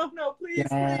 No, no, no, please,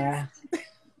 please.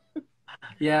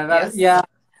 Yeah, that, yeah.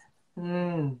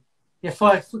 Yeah,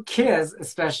 for kids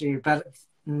especially,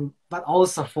 but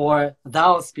also for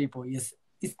adults people, it's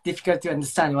difficult to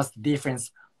understand what's the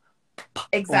difference.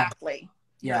 Exactly.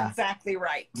 Yeah. You're exactly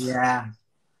right. Yeah.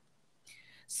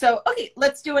 So, okay,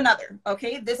 let's do another.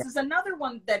 Okay, this is another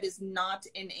one that is not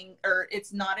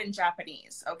it's not in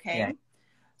Japanese. Okay, Yeah.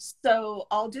 So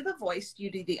I'll do the voiced,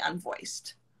 you do the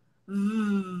unvoiced.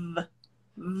 V,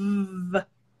 v,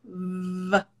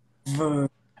 v.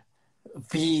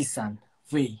 V son.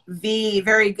 V. V,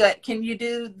 very good. Can you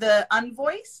do the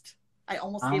unvoiced? I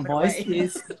almost gave it away.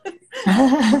 Is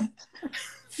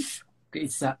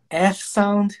it's a F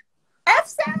sound. F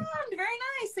sound, very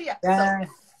nice. So yeah. So,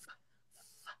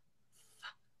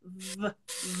 v,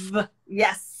 v.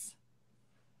 Yes.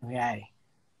 Okay.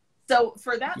 So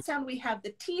for that sound, we have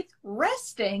the teeth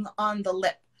resting on the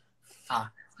lip.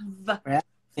 V.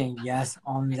 Resting, yes,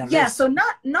 on the lip. Yeah, so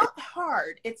not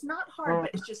hard. It's not hard,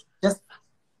 but it's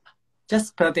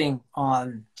just putting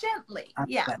on gently.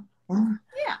 Yeah.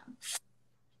 Yeah.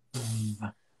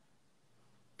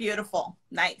 Beautiful.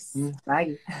 Nice.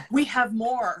 We have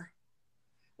more.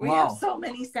 We have so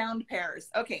many sound pairs.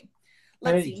 Okay.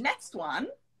 Let's see. Next one.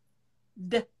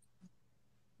 D.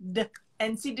 D.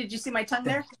 And see, did you see my tongue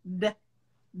there? D.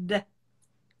 D.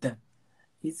 D.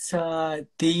 It's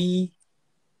D.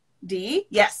 D.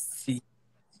 Yes. D.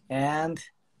 And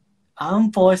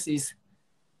voice is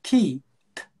T.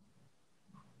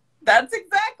 That's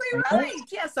exactly right.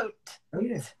 Yeah. So.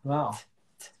 Wow.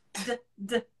 D.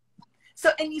 D. So,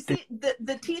 and you see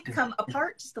the teeth come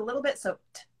apart just a little bit. So,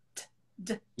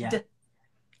 d, d.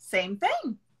 Same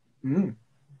thing.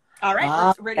 All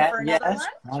right, ready for another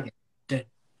one? Okay. D.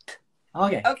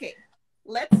 Okay. Okay,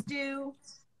 let's do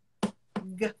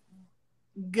g,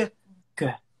 g.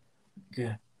 G,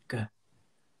 g, g,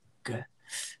 g,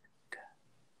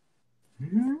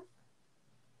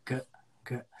 g,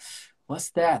 g. What's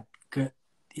that? G.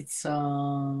 It's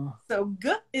So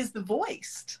g is the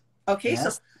voiced. Okay, yes,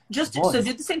 so just so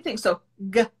do the same thing. So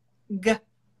g, g,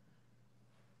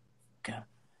 g.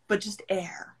 But just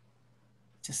air.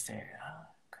 Just air.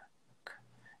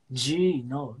 G,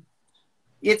 no.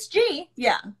 It's G,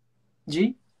 yeah.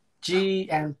 G, G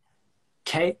and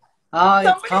K.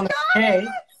 It's coming K.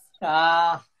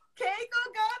 Keiko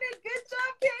got it. Good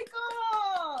job,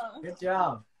 Keiko. Good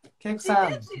job.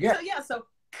 Keiko-san. So yeah, so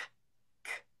k,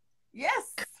 k.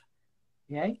 Yes.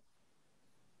 Yay.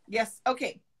 Yes.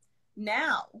 Okay.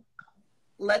 Now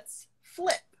let's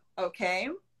flip. Okay.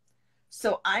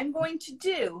 So I'm going to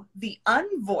do the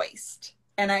unvoiced,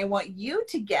 and I want you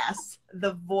to guess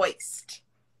the voiced.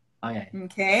 Okay.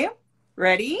 Okay.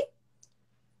 Ready?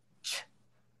 Ch,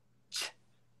 ch,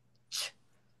 ch,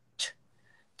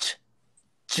 ch,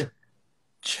 ch, ch,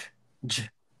 ch, ch.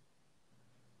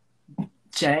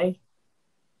 J.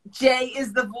 J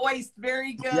is the voiced.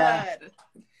 Very good. Yeah.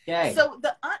 Yay. So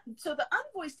the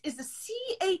unvoiced is a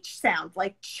CH sound,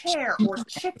 like chair or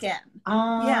chicken.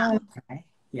 Yeah. Okay.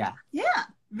 Yeah. Yeah.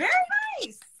 Very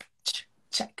nice.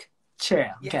 Check.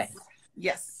 Chair. Yes. Okay.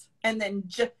 Yes. And then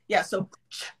j. Yeah. So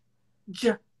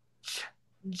j, j,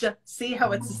 j. See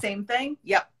how it's the same thing?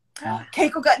 Yep.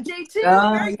 Keiko got J too.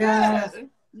 Very good.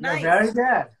 Nice. Very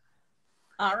good.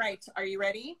 All right. Are you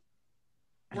ready?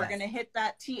 We're going to hit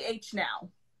that TH now.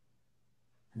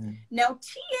 Now,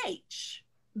 TH,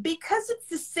 because it's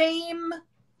the same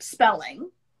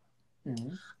spelling,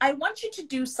 I want you to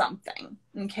do something,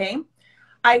 okay?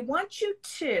 I want you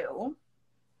to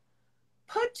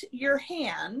put your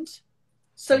hand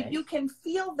so you can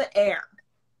feel the air,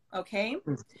 okay?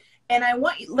 And I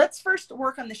want you, let's first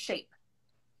work on the shape.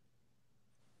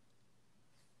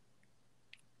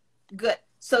 Good.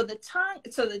 So the tongue,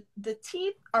 so the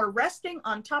teeth are resting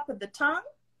on top of the tongue,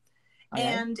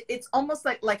 and it's almost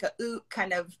like a ooh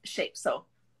kind of shape.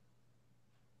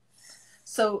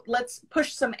 So let's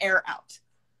push some air out.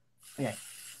 Okay.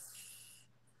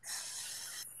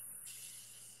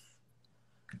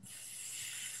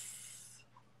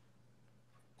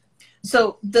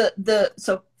 So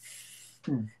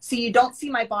see, you don't see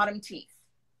my bottom teeth.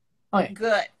 Okay.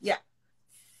 Good. Yeah.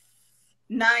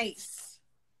 Nice.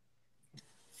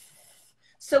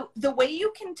 So the way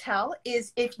you can tell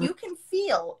is if you can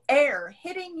feel air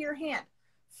hitting your hand.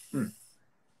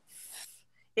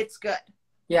 It's good.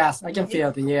 Yes, I can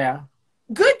feel the air.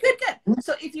 Good, good, good.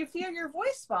 So if you feel your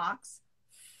voice box,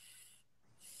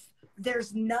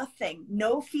 there's nothing,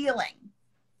 no feeling.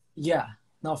 Yeah,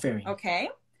 no feeling. Okay.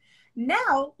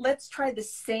 Now let's try the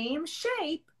same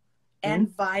shape and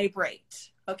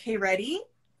vibrate. Okay, ready?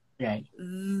 Okay.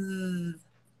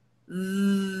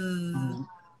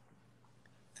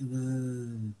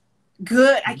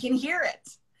 Good. I can hear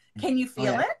it. Can you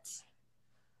feel it?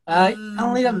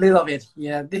 Only a little bit.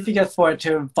 Yeah, difficult for it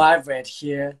to vibrate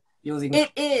here using.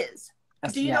 It is.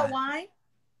 Do you know why?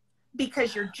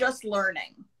 Because you're just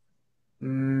learning.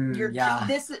 You're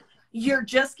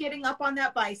just getting up on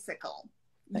that bicycle.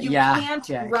 You can't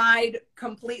ride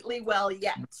completely well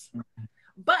yet.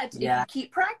 But if you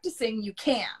keep practicing, you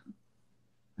can.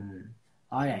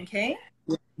 Okay.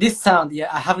 This sound,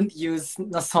 I haven't used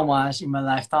not so much in my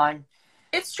lifetime.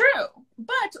 It's true,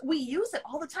 but we use it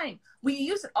all the time. We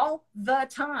use it all the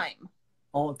time.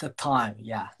 All the time,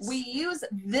 yeah. We use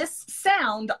this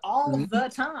sound all the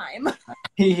time.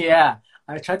 Yeah,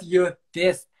 I try to use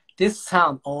this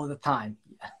sound all the time.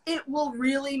 It will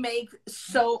really make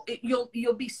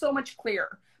you'll be so much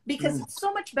clearer because it's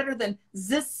so much better than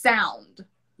this sound.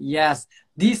 Yes,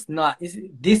 this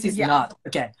is not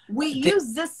okay. We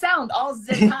use this sound all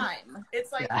the time.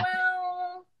 It's like,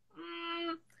 well,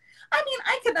 I mean,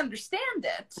 I can understand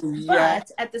it,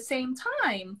 but at the same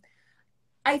time,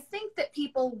 I think that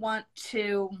people want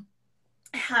to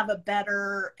have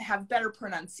better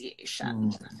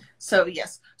pronunciation. So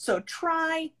yes, so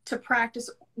try to practice.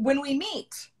 When we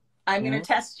meet, I'm going to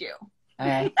test you.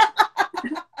 Okay.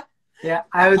 Yeah,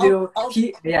 I will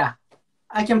do.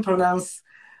 I can pronounce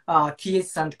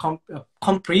T's and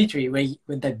completely when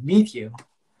I meet you.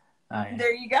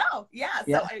 There you go. Yeah.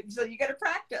 So you got to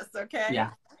practice. Okay.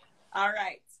 Yeah. All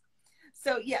right.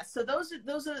 So yes. So those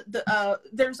are the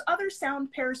there's other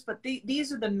sound pairs, but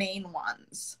these are the main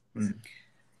ones.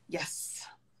 Yes.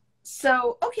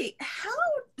 So okay.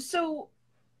 So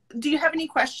do you have any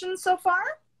questions so far?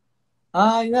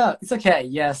 No, it's okay.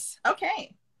 Yes.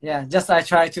 Okay. Yeah. Just I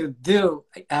try to do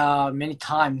many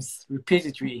times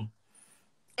repeatedly.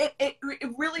 It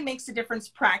really makes a difference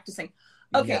practicing.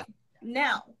 Okay.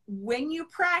 Now, when you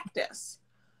practice,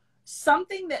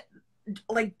 something that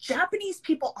like Japanese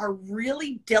people are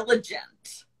really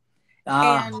diligent.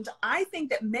 And I think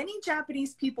that many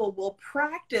Japanese people will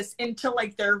practice until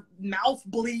like their mouth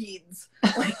bleeds.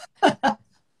 Like,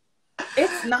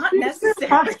 it's not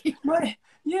necessary.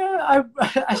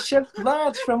 I shed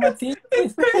blood from my teeth.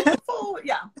 It's painful.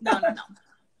 Yeah. No.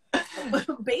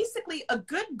 Basically, a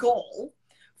good goal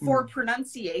for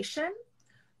pronunciation,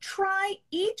 try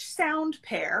each sound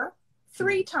pair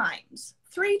 3 times.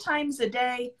 3 times a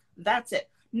day. That's it.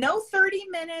 No 30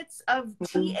 minutes of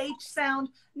TH sound.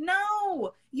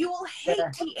 No, you will hate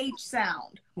TH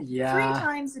sound. 3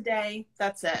 times a day.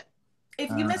 That's it.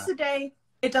 If you miss a day,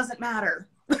 it doesn't matter.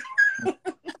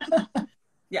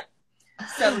 Yeah.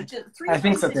 So just 3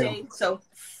 times a day. So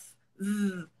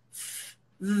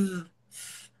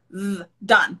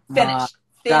done. Finished.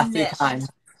 Finished.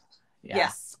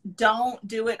 Yes. Don't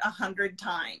do it 100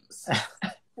 times.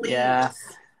 Please. Yeah.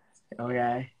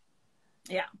 Okay.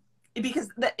 Yeah. Because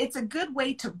it's a good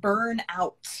way to burn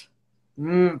out.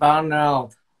 Burn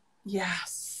out.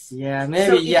 Yes. Yeah,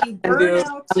 maybe so I can do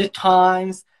 100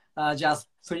 times, just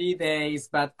 3 days.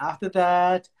 But after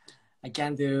that, I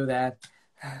can't do that.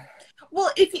 Well,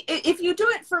 if you do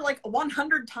it for like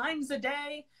 100 times a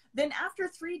day, then after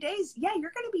 3 days, you're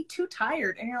going to be too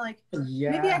tired. And you're like,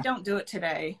 maybe I don't do it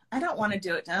today. I don't want to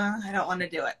do it. I don't want to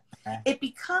do it. Okay. It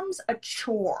becomes a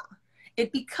chore.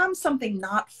 It becomes something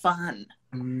not fun.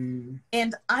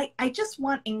 And I just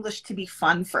want English to be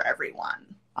fun for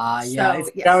everyone. Yeah, it's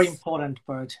So very yes, important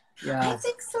word. I Yeah.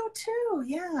 think so too.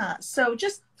 Yeah. So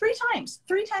just three times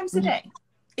a Mhm. day.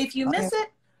 If you Okay. miss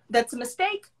it, that's a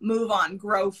mistake. Move on,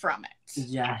 grow from it.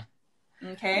 Yeah.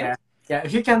 Okay. Yeah. Yeah.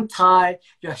 If you can tie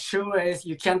your shoelace,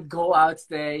 you can't go out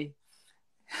today.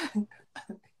 Say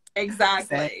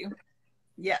Exactly.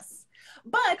 Yes.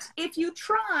 But if you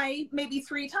try maybe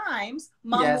 3 times,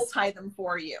 mom will yes. tie them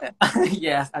for you.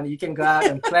 Yes, and you can go out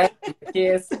and play with the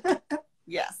kids.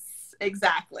 Yes,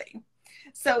 exactly.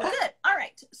 So good. All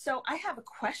right. So I have a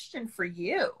question for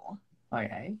you.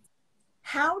 Okay.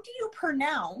 How do you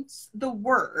pronounce the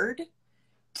word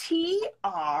Train?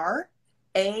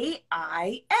 Train.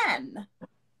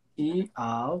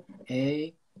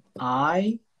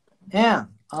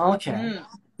 Okay. Mm.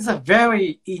 It's a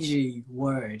very easy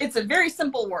word. It's a very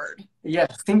simple word. Yeah,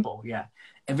 simple. Yeah.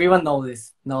 Everyone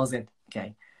knows it.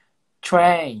 Okay.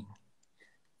 Train.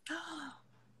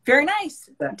 Very nice.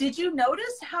 Yeah. Did you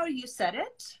notice how you said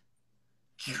it?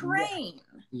 Train.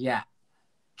 Yeah.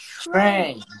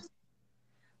 Train. Train.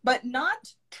 But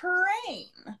not terrain,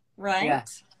 Yeah.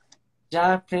 right?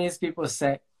 Japanese people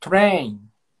say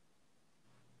train.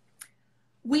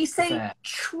 We say So,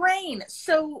 train.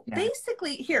 So yeah.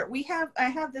 basically here I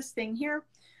have this thing here.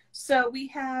 So we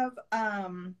have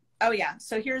oh yeah,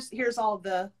 so here's all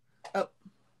the oh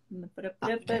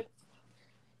Okay.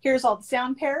 here's all the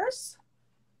sound pairs,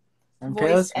 And voiced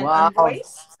pills. and Wow.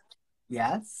 unvoiced.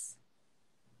 Yes.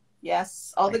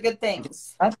 Yes, all the good Okay.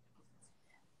 things.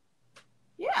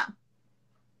 Yeah.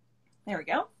 There we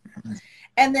go.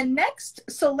 And then next,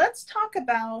 so let's talk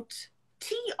about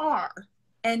TR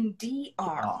and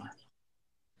DR.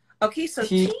 Okay, so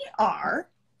T. TR,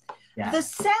 Yeah. the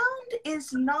sound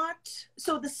is not,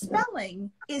 so the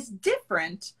spelling is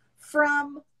different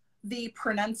from the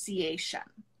pronunciation.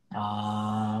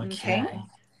 Okay. Okay.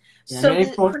 Yeah, So many the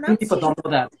people pronunciation, don't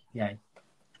know that. Yeah.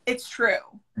 it's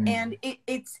true. Mm. And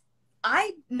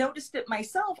I noticed it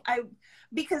myself.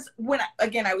 Because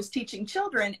again, I was teaching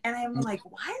children and I'm like,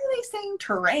 why are they saying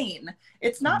terrain?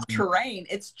 It's not terrain,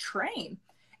 it's train.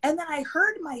 And then I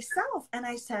heard myself and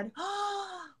I said,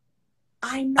 oh,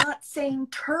 I'm not saying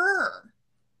ter.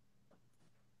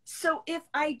 So if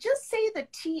I just say the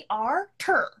TR,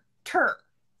 ter.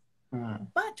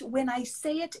 But when I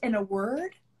say it in a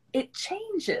word, it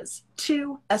changes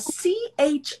to a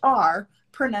CHR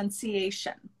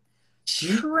pronunciation.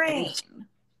 Train.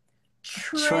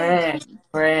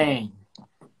 Train.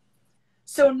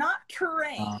 So not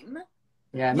terrain.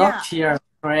 Yeah, not here.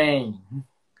 Train.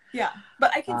 Yeah,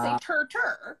 but I can say ter.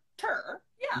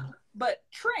 Yeah, but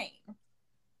train.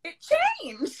 It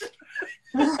changed.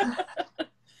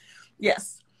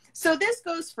 Yes. So this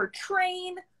goes for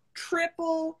train,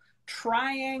 triple,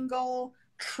 triangle,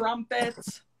 trumpet.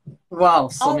 Wow,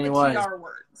 so all many the words. TR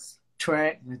words.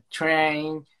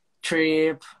 Train,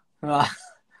 trip.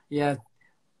 Yeah,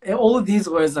 all these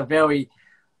words are very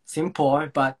simple,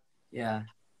 but yeah,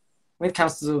 when it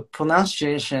comes to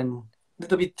pronunciation, a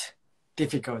little bit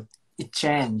difficult. It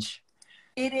change.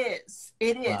 It is.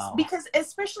 It is. Wow. Because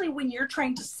especially when you're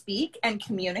trying to speak and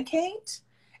communicate,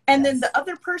 and then the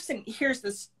other person hears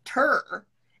this ter,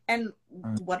 and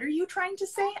what are you trying to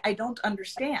say? I don't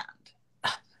understand.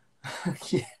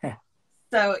 Yeah.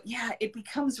 So yeah, it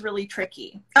becomes really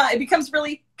tricky. It becomes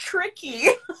really tricky.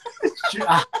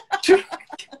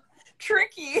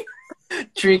 Tricky.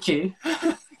 Tricky.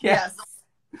 Yes.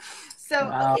 So,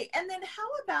 Wow. okay. And then how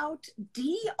about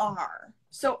DR?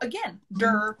 So again,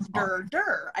 der.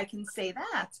 I can say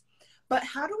that. But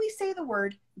how do we say the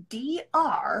word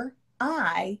DRIVE?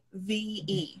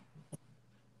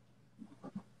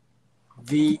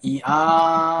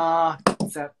 VER.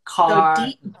 It's a car.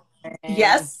 So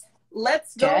yes.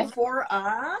 Let's go for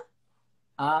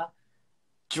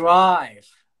drive.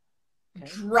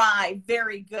 Drive.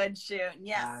 Very good, Shun.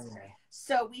 Yes. Okay.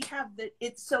 So we have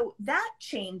so that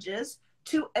changes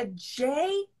to a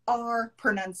JR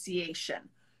pronunciation.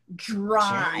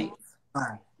 Drive.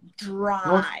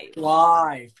 Drive.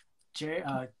 Drive.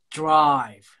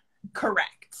 Drive.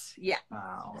 Correct. Yeah.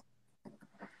 Wow.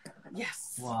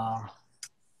 Yes. Wow.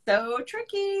 So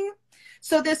tricky.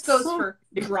 So this goes for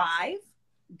drive,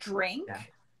 drink,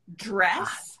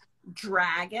 dress,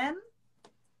 dragon,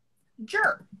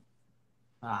 jur.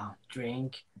 Wow.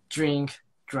 Drink,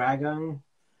 dragon,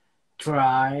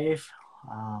 drive.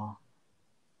 Wow.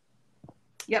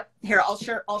 Yep. Here,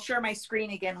 I'll share my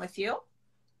screen again with you.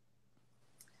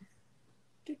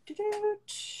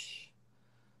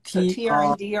 So TR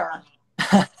and DR.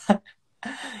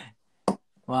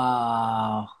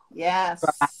 Wow. Yes.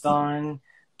 Dragon,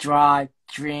 drive,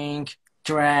 drink,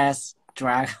 dress,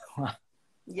 dragon.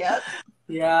 Yep.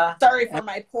 Yeah. Sorry for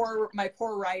my poor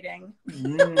writing.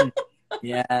 Mm,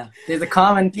 yeah. There's a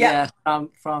comment, Yeah.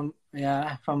 from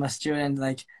a student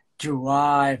like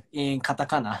drive in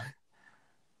katakana.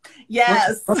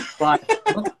 Yes. Not drive,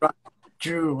 not drive,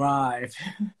 drive.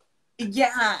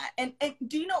 Yeah. And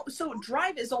do you know, so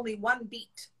drive is only one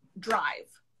beat. Drive.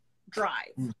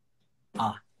 Drive.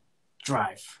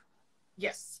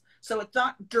 Yes. So it's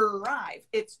not derive,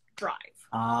 it's drive.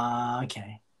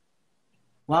 Okay.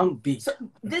 One beat. So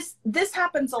this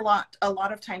happens a lot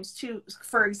of times too.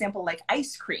 For example, like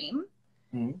ice cream.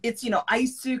 It's,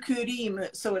 ice cream.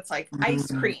 So it's like ice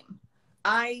cream.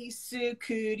 Ice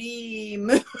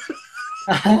cream.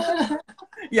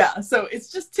 Yeah. So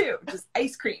it's just two. Just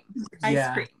ice cream.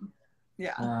 Ice cream.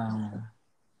 Yeah.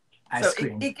 Ice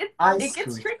cream. It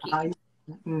gets tricky.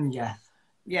 Yeah.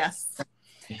 Yes.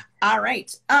 Yeah. All right.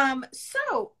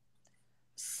 So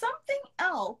something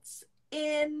else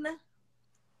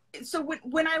so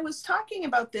when I was talking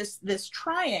about this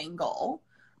triangle,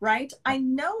 right, I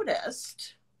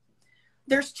noticed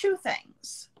there's two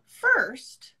things.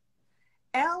 First,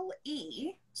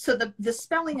 LE, so the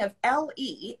spelling of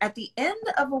LE at the end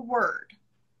of a word,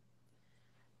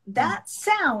 that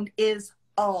sound is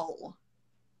ul.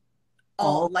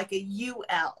 Ul, like a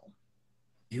UL.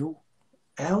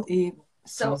 ULE.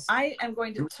 So I am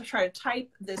going to try to type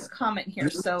this comment here.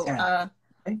 So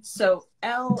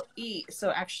LE,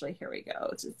 so actually here we go.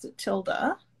 It's a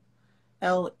tilde.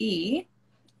 LE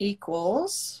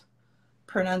equals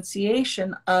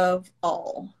pronunciation of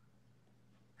ul.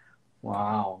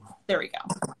 Wow. There we go.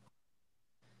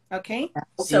 Okay.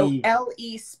 L-E. So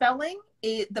LE spelling,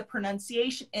 the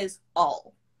pronunciation is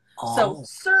ul. So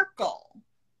circle.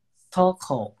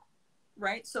 Circle.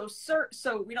 Right? So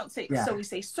we don't say, Yeah. so we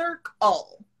say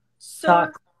circle.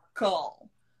 Circle.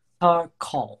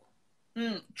 Circle.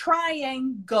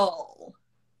 Triangle.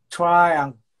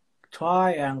 Triangle.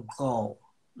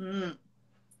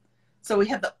 So we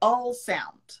have the ul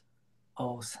sound.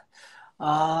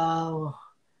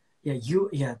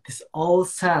 This ul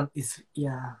sound is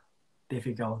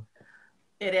difficult.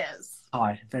 It is.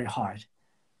 Hard, very hard.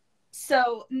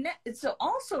 So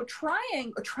also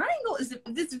triangle is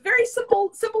this very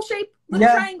simple shape, little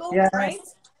triangle, right?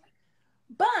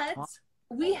 But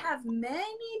we have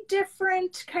many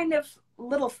different kind of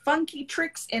little funky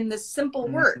tricks in this simple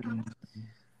word.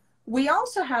 We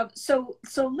also have, so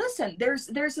listen,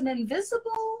 there's an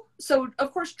invisible, so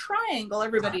of course triangle,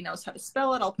 everybody knows how to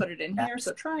spell it. I'll put it in here.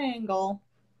 So triangle.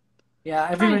 Yeah,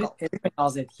 everybody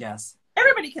knows it, yes.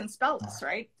 Everybody can spell this,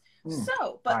 right?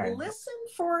 But listen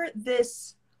for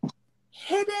this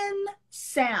hidden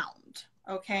sound,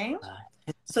 okay?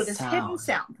 So this hidden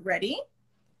sound, ready?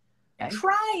 Okay.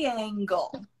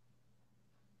 Triangle.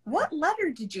 What letter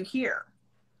did you hear?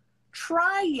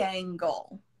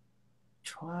 Triangle.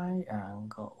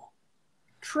 Triangle.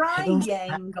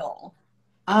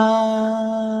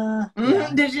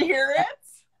 Did you hear it?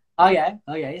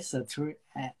 Okay. So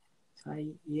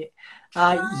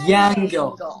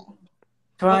triangle.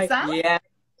 What's that? Yeah.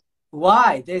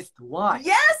 Why? This why?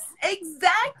 Yes,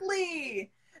 exactly.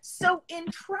 So in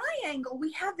triangle,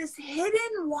 we have this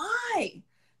hidden Y.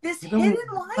 This hidden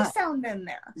Y sound in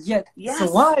there. Yeah. Yes.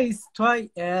 So why is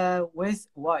with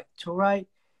why? Try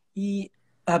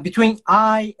between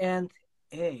I and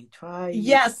A. Try.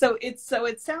 Yeah. So it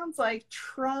sounds like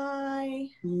try.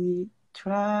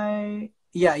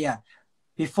 Yeah.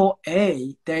 Before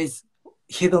A, there is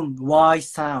hidden Y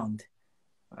sound,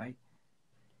 right?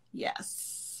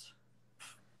 Yes.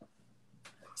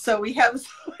 So we have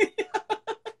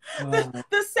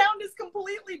the sound is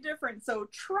completely different. So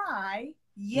try,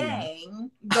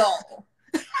 yang, go.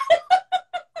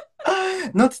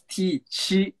 Not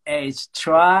TH,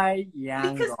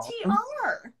 triangle. Because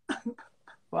TR.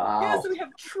 Wow. Yeah, so we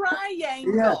have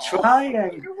triangle. Yeah,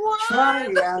 triangle. What?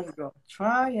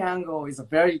 Triangle is a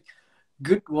very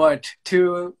good word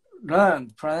to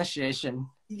learn pronunciation.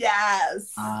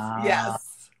 Yes.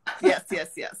 Yes.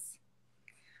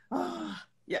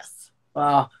 Yes.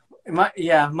 Wow.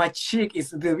 My cheek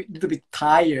is a little bit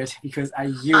tired because I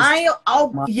used.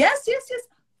 Yes.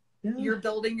 Yeah. You're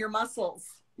building your muscles.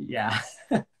 Yeah.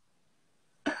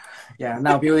 Yeah.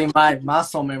 Now building my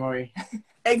muscle memory.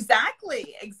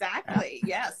 Exactly.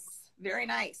 Yes. Very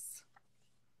nice.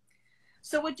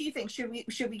 So, what do you think? Should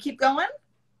we keep going?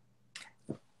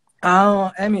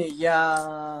 Emmy,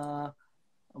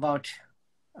 about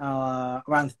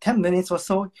around 10 minutes or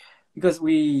so, because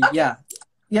we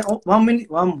 1 minute,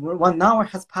 1 hour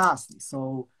has passed.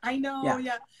 So I know.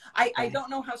 Yeah. I don't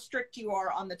know how strict you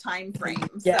are on the time frame.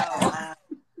 Yeah. So.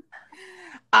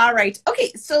 All right.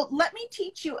 Okay. So let me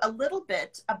teach you a little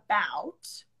bit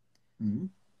about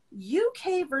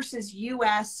UK versus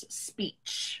US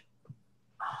speech.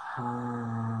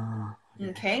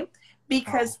 Okay?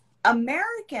 Because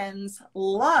Americans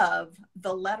love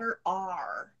the letter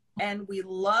R, and we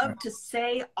love to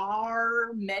say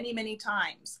R many, many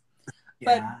times.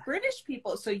 But British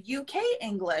people, so UK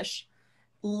English,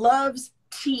 loves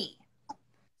T.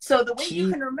 So the way you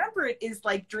can remember it is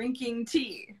like drinking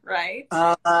tea, right?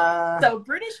 So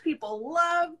British people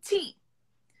love tea.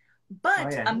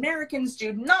 But Americans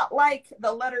do not like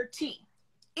the letter T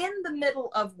in the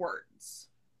middle of words.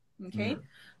 Okay?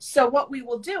 So what we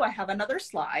will do, I have another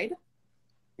slide.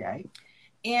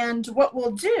 And what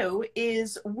we'll do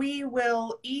is we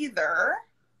will either,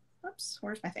 oops,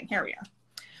 where's my thing? Here we are.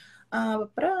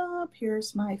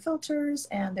 Here's my filters,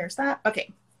 and there's that.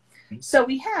 Okay. So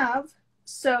we have,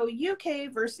 so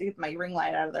UK versus, get my ring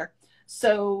light out of there.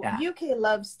 So UK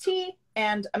loves tea,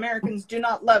 and Americans do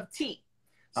not love tea.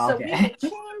 So we will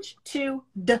change to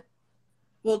D.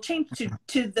 We'll change to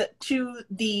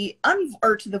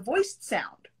the voiced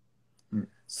sound.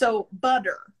 So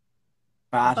butter.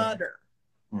 Butter.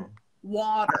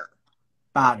 Water.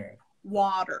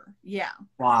 Water. Yeah.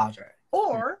 Water.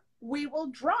 Or we will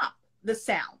drop the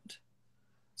sound.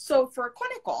 So for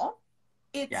clinical,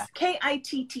 it's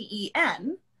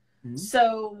Kitten.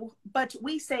 So, but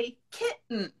we say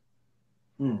kitten.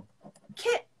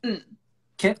 Kitten.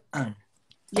 Kitten.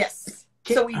 Yes.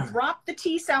 So we drop the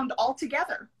T sound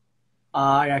altogether.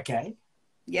 Okay.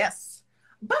 Yes.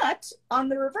 But on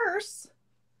the reverse,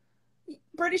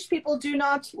 British people do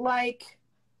not like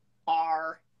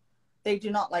R. They do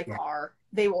not like R.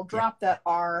 They will drop that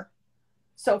R.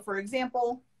 So for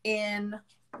example, in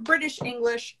British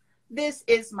English, this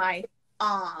is my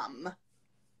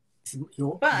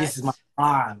This is my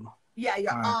arm. Yeah,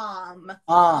 your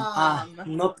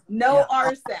No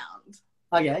R sound.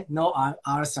 Okay, no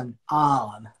R sound.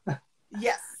 Arm.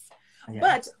 Yes.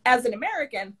 But as an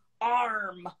American,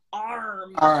 arm.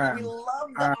 We love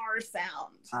the R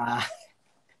sound.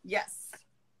 Yes.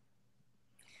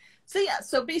 So yeah,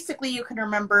 so basically you can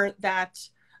remember that,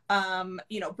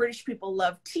 British people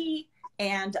love T,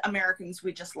 and Americans,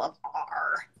 we just love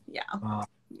R. Yeah.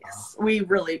 Yes. We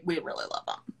really love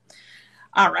them.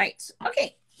 All right.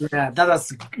 Okay. Yeah, that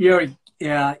was really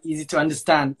easy to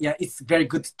understand. Yeah, it's very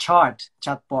good chat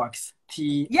box.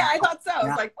 T. Yeah, I thought so. I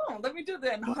was like, let me do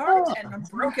the heart and a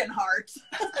broken heart.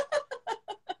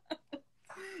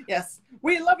 Yes.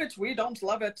 We love it. We don't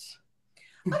love it.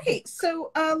 Okay,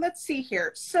 so let's see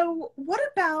here. So what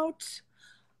about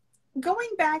going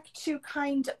back to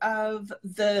kind of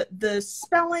the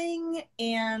spelling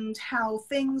and how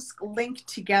things link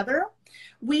together?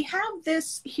 We have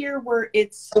this here where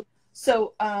it's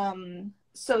so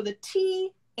the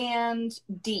T and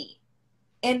D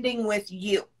ending with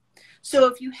U. So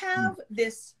if you have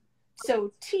this,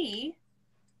 so T,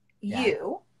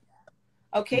 U,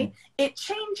 okay, it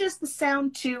changes the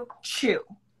sound to chew.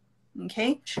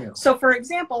 Okay. Chew. So for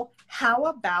example, how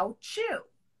about you?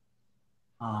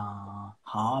 How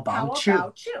about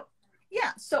you?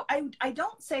 Yeah. So I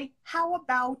don't say how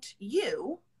about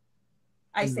you.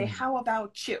 I say how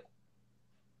about you?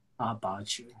 How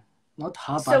about you? Not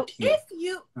how about so you.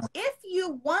 If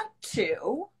you want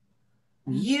to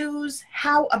use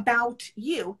how about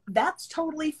you, that's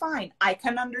totally fine. I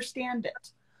can understand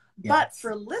it. Yes. But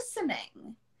for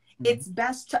listening, it's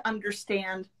best to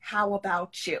understand how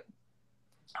about you.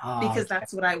 Because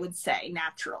that's what I would say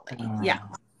naturally. Yeah.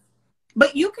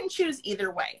 But you can choose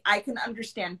either way. I can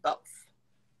understand both.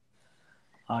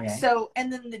 Okay. So,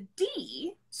 and then the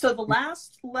D, so the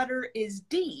last letter is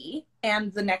D,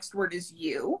 and the next word is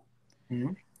U,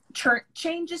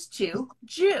 changes to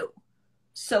Jew.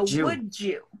 So Jew. Would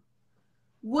you?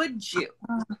 Would you?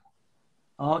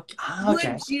 Okay.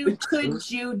 Would you? Could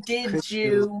you? Did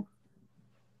you?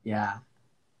 Yeah.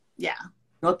 Yeah.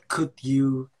 Not could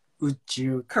you. Would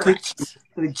you? Correct.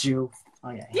 Would you?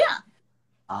 Okay. Yeah.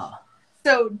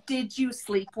 So did you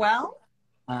sleep well?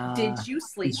 Did you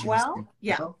sleep well?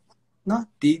 Yeah. Not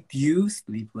did you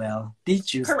sleep well?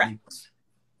 Did you Correct. sleep?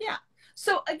 Yeah.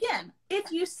 So again,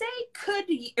 if you say could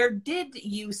or did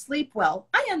you sleep well,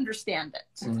 I understand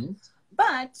it.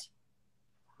 But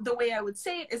the way I would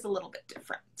say it is a little bit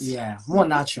different. Yeah, more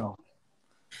natural.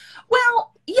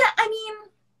 Well, yeah, I mean,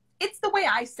 it's the way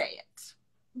I say it.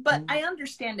 But I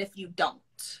understand if you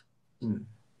don't.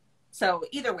 So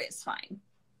either way is fine.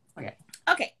 Okay.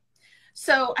 Okay.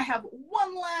 So I have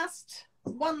one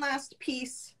last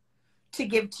piece to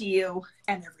give to you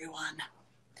and everyone.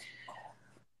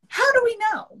 How do we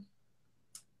know?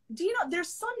 Do you know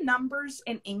there's some numbers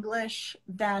in English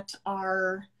that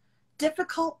are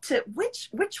difficult to which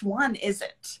one is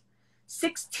it?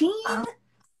 16?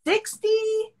 60?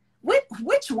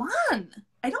 Which one?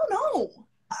 I don't know.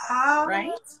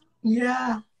 Right?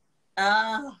 Yeah.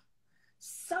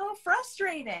 So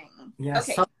frustrating. Yeah,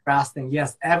 okay. so frustrating.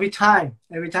 Yes, every time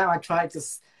I try to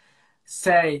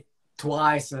say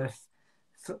twice or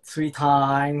 3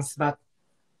 times, but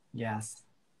yes.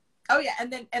 Oh yeah,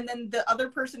 and then the other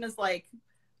person is like,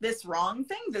 this wrong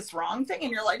thing,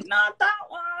 and you're like, not that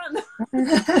one.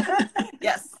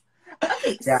 Yes.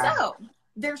 Okay, Yeah. so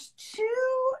there's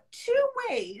two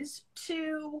ways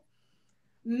to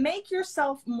make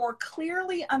yourself more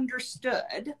clearly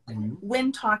understood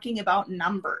when talking about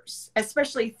numbers,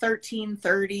 especially 13,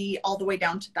 30, all the way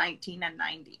down to 19 and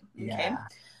 90. Okay. Yeah.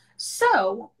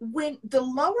 So when the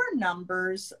lower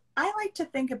numbers, I like to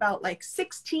think about like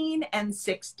 16 and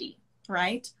 60,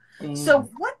 right? So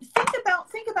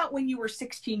think about when you were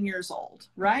 16 years old,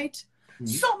 right?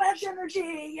 So much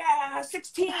energy. Yeah,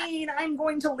 16. I'm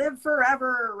going to live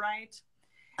forever, right?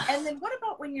 And then what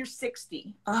about when you're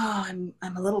 60? Oh, I'm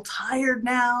a little tired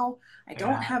now. I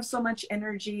don't have so much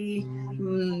energy.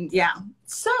 Yeah.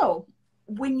 So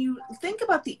when you think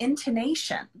about the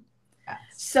intonation,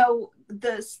 so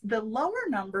the lower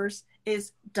numbers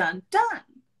is dun dun,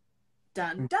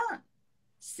 dun dun,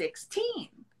 16.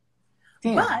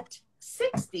 But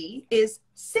 60 is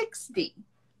 60,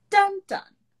 dun dun.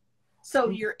 So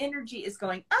your energy is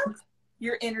going up,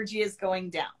 your energy is going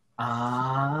down.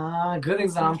 Good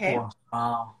example. Okay.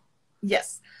 Wow.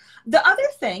 Yes. The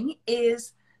other thing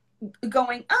is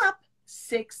going up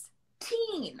 16.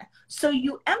 So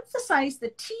you emphasize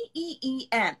the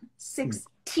T-E-E-N,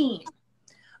 16.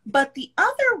 But the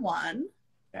other one,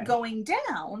 going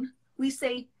down, we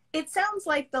say, it sounds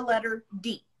like the letter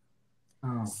D.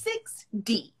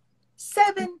 6D,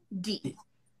 7D.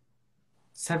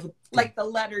 7D. Like the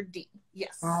letter D,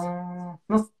 yes.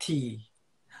 Not T.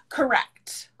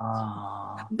 Correct.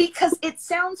 Because it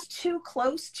sounds too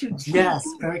close to T. Yes,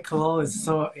 very close.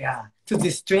 So yeah, to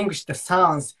distinguish the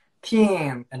sounds T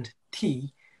and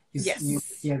T,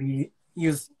 we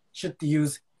should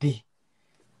use D.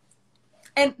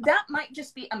 And that might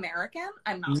just be American.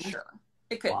 I'm not sure.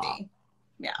 It could be.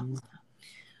 Yeah.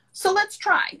 So let's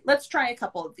try a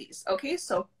couple of these. Okay,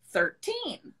 so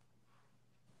 13.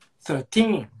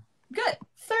 13. Good.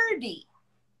 30.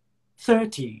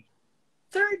 30.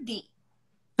 30.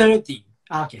 30.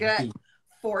 Okay. Good.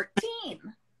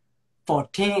 14.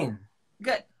 14.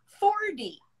 Good.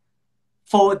 40.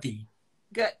 40.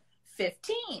 Good.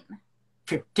 15.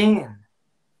 15.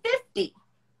 50.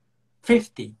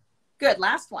 50. Good.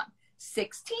 Last one.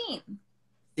 16.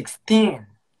 16.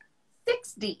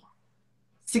 60.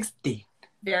 60.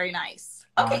 Very nice.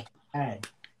 Okay. Okay.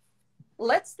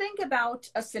 Let's think about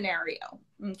a scenario.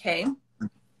 Okay.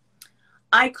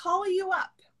 I call you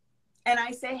up and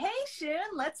I say, hey,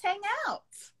 Shun, let's hang out.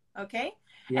 Okay.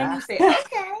 Yeah. And you say,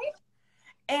 okay.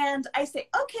 And I say,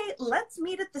 okay, let's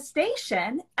meet at the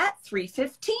station at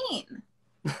 3:15.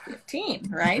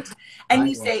 15, right? And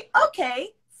you say,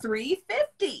 okay, 3:50.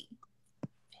 50.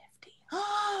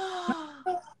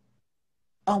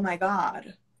 Oh my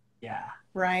God. Yeah.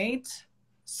 Right?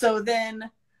 So then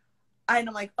I'm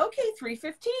like, okay,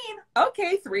 3:15.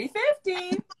 Okay,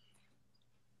 3:50.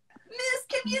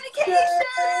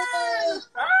 Miscommunication.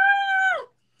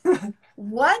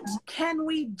 What can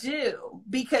we do?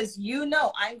 Because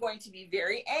I'm going to be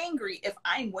very angry if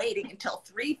I'm waiting until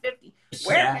 3:50.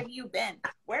 Where have you been?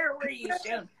 Where were you,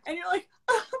 Shun? And you're like,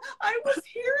 I was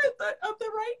here at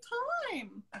the right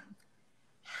time.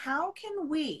 How can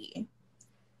we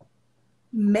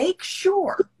make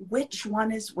sure which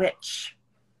one is which?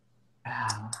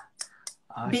 Okay.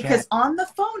 Because on the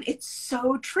phone, it's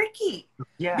so tricky.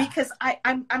 Yeah. Because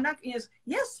I'm not going to use,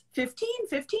 yes, 15,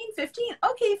 15, 15.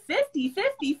 Okay, 50,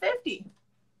 50, 50.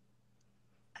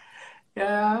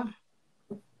 Yeah.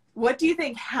 What do you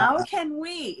think? How can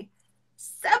we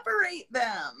separate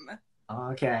them?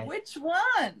 Okay. Which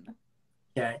one?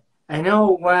 Okay. I know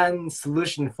one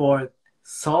solution for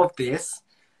solve this.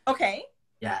 Okay.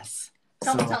 Yes.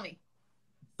 Tell me.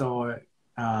 So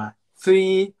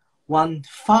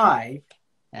 315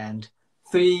 and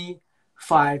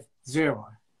 350.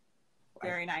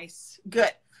 Very nice.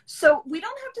 Good. So we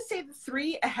don't have to say the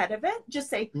 3 ahead of it. Just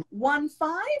say 15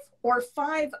 or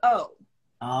 50.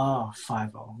 Oh,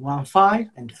 50.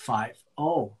 15 and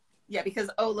 50. Yeah, because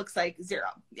O looks like 0.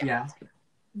 Yeah.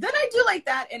 Then I do like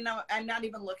that, and no, I'm not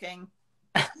even looking.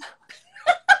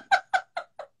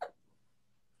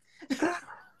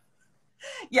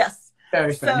 Yes.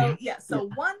 Very funny. So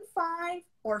 15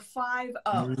 or 50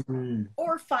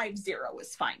 or 50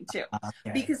 is fine too.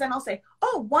 Okay. Because then I'll say,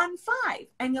 oh, 15,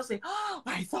 and you'll say, oh,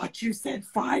 I thought you said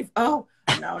 50. No,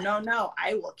 no,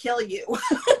 I will kill you.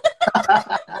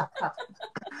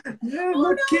 Yeah, Oh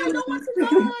not no, I killing. don't want to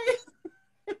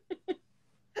die.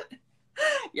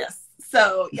 Yes.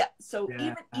 So yeah. So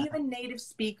Yeah. even native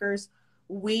speakers,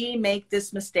 we make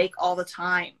this mistake all the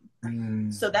time.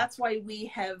 So that's why we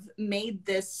have made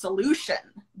this solution,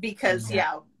 because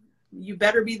you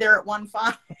better be there at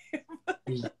 1:05.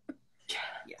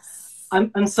 Yes.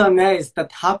 I'm so amazed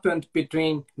that happened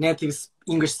between native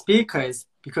English speakers,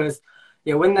 because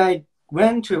when I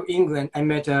went to England, I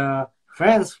met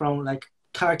friends from like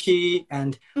Turkey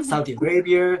and Saudi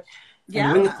Arabia.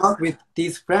 And when I talk with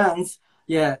these friends,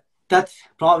 that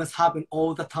problems happen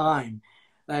all the time.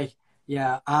 Like,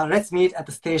 let's meet at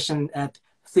the station at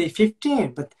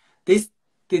 3:15, but they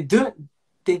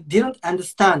didn't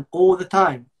understand all the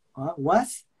time.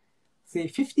 What?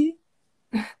 3:50?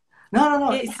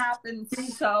 No. It happens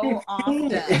so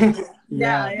often.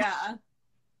 Yeah.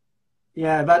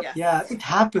 But it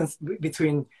happens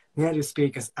between native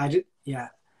speakers.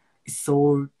 It's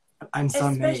so, I'm so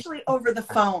amazed. Especially over the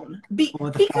phone,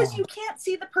 Over the because phone. you can't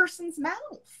see the person's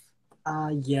mouth.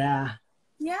 Yeah.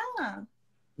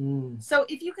 So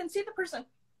if you can see the person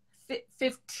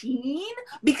 15,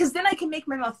 because then I can make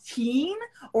my mouth teen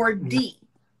or D,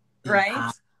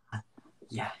 right?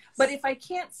 Yeah. But if I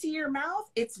can't see your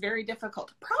mouth, it's very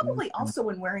difficult. Probably also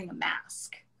when wearing a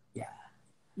mask. Yeah.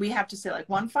 We have to say like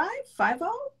 15, 50.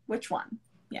 Which one?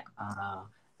 Yeah.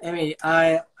 Amy,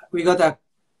 we got a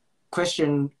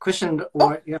question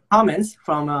or comments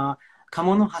from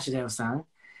鴨の橋だよさん。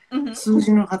数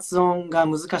字の発音が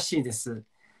難しいです。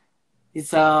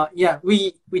It's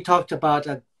we talked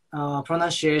about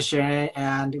pronunciation,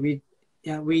 and we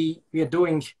are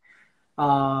doing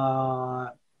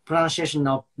pronunciation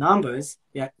of numbers.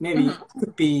 Maybe it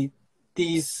could be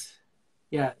these.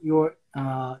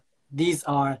 These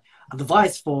are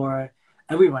advice for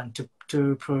everyone to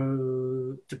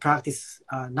practice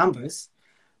numbers.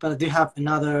 But do you have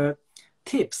another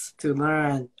tips to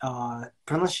learn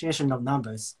pronunciation of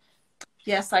numbers?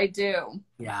 Yes, I do.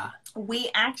 Yeah. We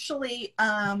actually,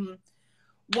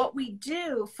 what we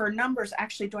do for numbers,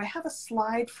 actually, do I have a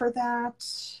slide for that?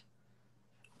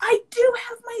 I do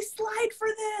have my slide for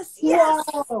this. Yes.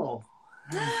 Wow.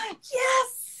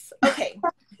 Yes. Okay.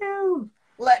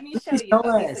 Let me show you.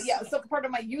 Okay, so part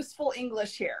of my useful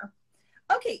English here.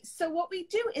 Okay, so what we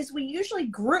do is we usually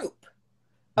group.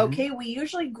 Okay, we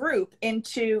usually group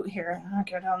into, here, I'll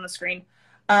go down the screen.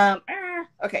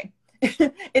 Okay,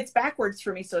 it's backwards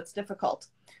for me, so it's difficult.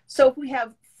 So if we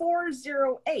have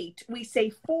 408, we say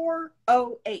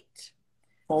 408.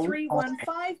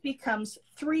 315 becomes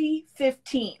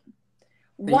 315.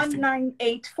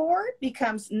 1984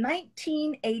 becomes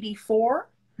 1984.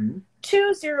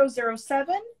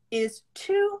 2007 is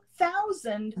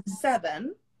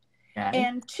 2007.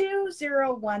 And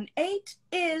 2018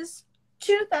 is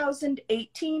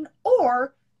 2018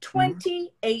 or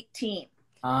 2018.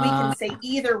 We can say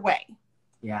either way.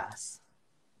 Yes.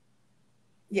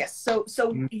 So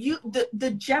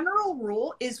the general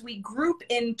rule is we group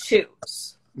in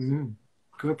twos.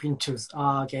 Group in twos.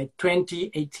 Okay,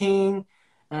 2018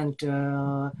 and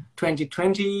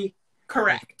 2020.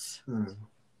 Correct.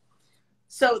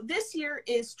 So this year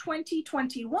is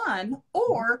 2021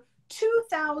 or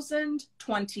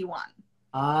 2021.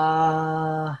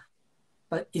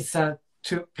 But it's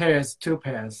two pairs.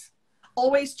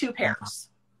 Always two pairs.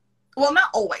 Well, not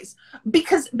always,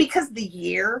 because the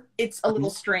year, it's a little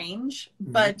strange.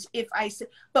 But if I say,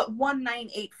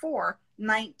 1984,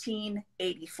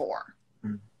 1984.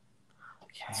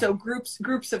 Okay. So groups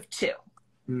of two.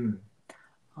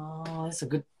 It's a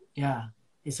good,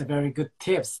 it's a very good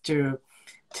tips to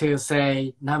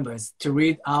say numbers, to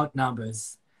read out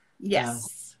numbers.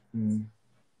 Yes.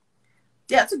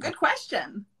 Yeah, it's a good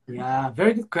question. Yeah,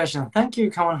 very good question. Thank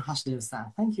you, Kawan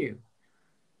Hashdev-san. Thank you.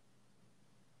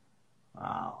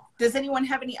 Wow. Does anyone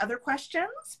have any other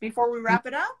questions before we wrap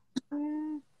it up?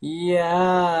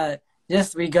 Yeah.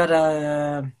 Yes, we got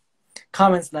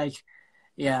comments like,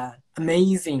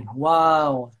 amazing.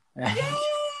 Wow.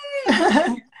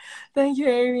 Yay! Thank you,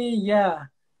 Amy. Yeah.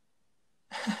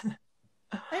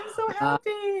 I'm so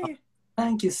happy.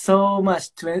 Thank you so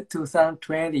much.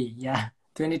 2020. Yeah.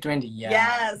 2020. Yeah.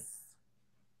 Yes.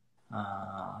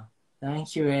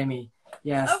 Thank you, Amy.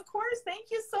 Yes. Of course.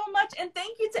 Thank you so much. And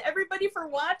thank you to everybody for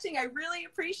watching. I really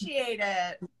appreciate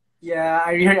it. Yeah,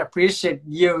 I really appreciate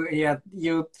you.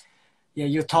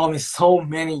 You told me so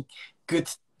many good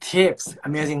tips,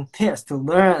 amazing tips to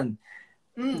learn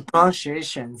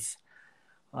pronunciations.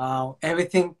 Wow,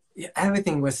 everything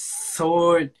was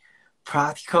so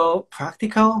practical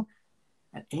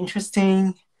and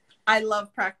interesting. I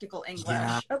love practical English.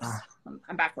 Yeah. Oops,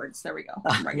 I'm backwards. There we go.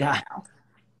 I'm right Yeah. now.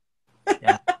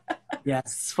 Yeah.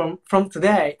 Yes. From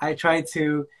today, I try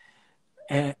to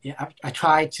I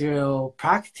try to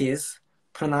practice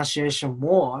pronunciation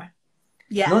more.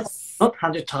 Yes. Not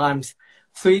 100 times,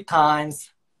 3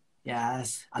 times.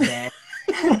 Yes, a day.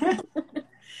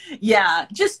 Yeah,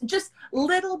 just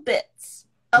little bits.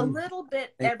 A Mm, little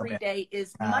bit little every bit. day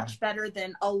is much better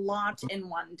than a lot in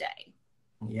one day.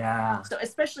 Yeah. So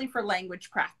especially for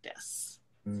language practice.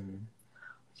 Mm.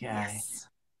 Yeah. Yes.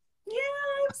 Yeah,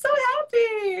 I'm so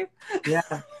happy.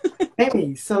 Yeah.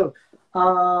 Amy, so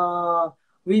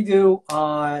we do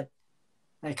a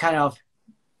kind of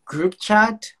group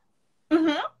chat.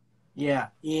 Mm-hmm.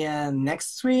 Yeah. And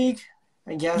next week,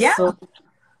 I guess Yeah. so.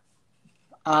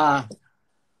 I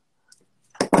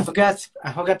forgot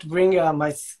to bring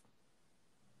my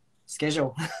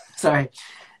schedule. Sorry.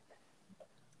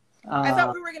 I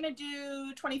thought we were gonna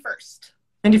do 21st.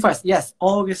 21st. Yes,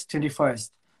 August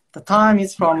 21st. The time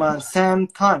is from same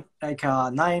time, like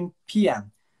 9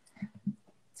 p.m.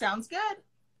 Sounds good.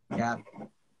 Yeah.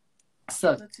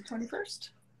 So That's the 21st.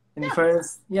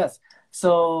 21st. Yes.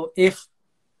 So if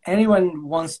anyone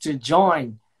wants to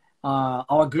join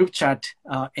our group chat,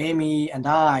 Amy and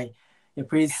I,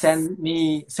 please send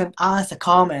us a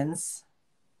comments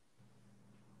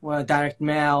or direct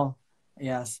mail.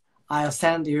 Yes, I'll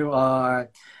send you a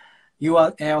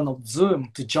URL of Zoom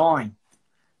to join.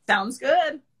 Sounds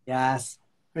good. Yes,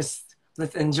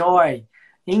 let's enjoy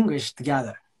English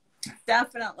together.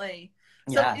 Definitely.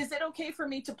 So Yeah. is it okay for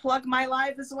me to plug my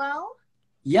live as well?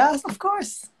 Yes, of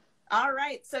course. All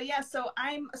right. So yeah,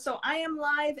 I am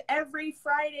live every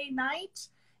Friday night,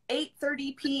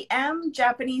 8:30 p.m.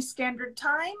 Japanese Standard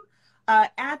Time,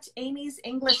 at Amy's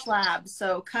English Lab.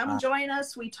 So come join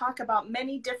us. We talk about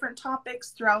many different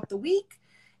topics throughout the week,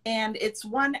 and it's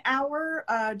 1 hour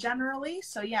generally.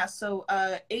 So yeah,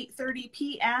 8:30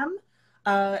 p.m.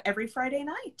 Every Friday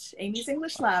night, Amy's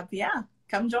English Lab. Yeah,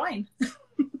 come join.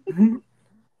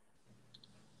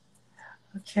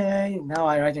 Okay, now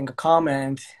I'm writing a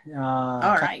comment.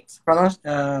 All right.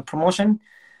 Promotion.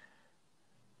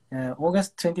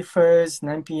 August 21st,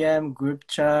 9 p.m. group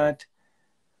chat.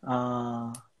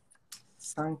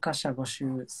 参加者募集.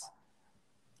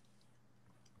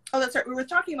 Oh, that's right. We were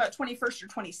talking about 21st or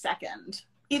 22nd.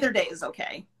 Either day is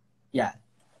okay. Yeah.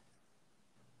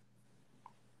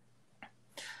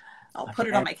 I'll put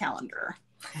it on my calendar.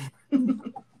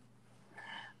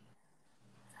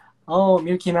 Oh,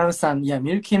 Milky Mouse-san. Yeah,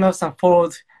 Milky Mouse-san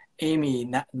followed Amy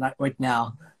not right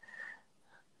now.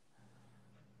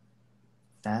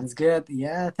 Sounds good.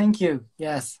 Yeah, thank you.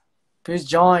 Yes. Please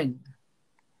join.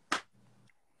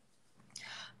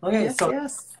 Okay, Yes, so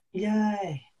yes.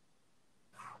 yay.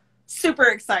 Super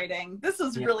exciting. This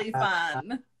was really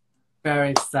fun.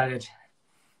 Very excited.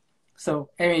 So,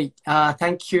 Amy,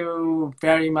 thank you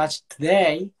very much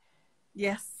today.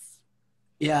 Yes.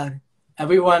 Yeah,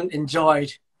 everyone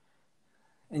enjoyed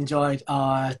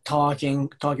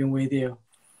talking with you.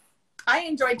 I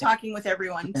enjoyed talking with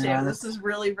everyone too. Yeah. This is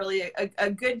really, really a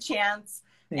good chance.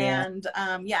 Yeah. And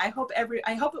I hope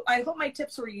my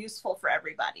tips were useful for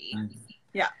everybody.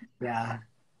 Yeah. Yeah.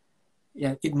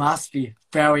 Yeah, it must be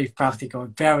very practical,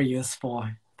 very useful.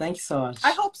 Thank you so much.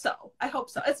 I hope so.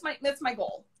 It's my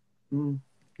goal.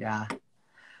 Yeah.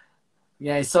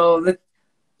 Yeah, so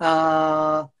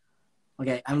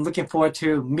okay, I'm looking forward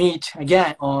to meet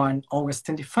again on August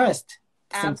 21st.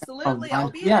 Absolutely.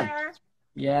 I'll be there.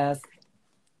 Yes.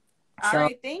 All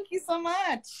right. Thank you so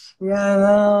much. Yeah,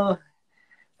 no.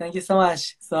 Thank you so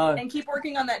much. And keep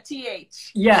working on that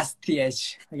TH. Yes,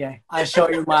 TH. Okay. I'll show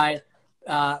you my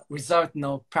result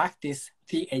no practice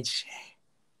TH.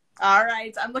 All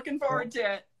right. I'm looking forward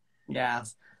to it.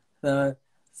 Yes. So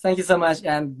thank you so much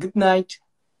and good night.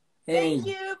 Thank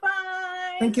you.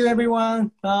 Bye. Thank you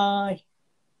everyone. Bye.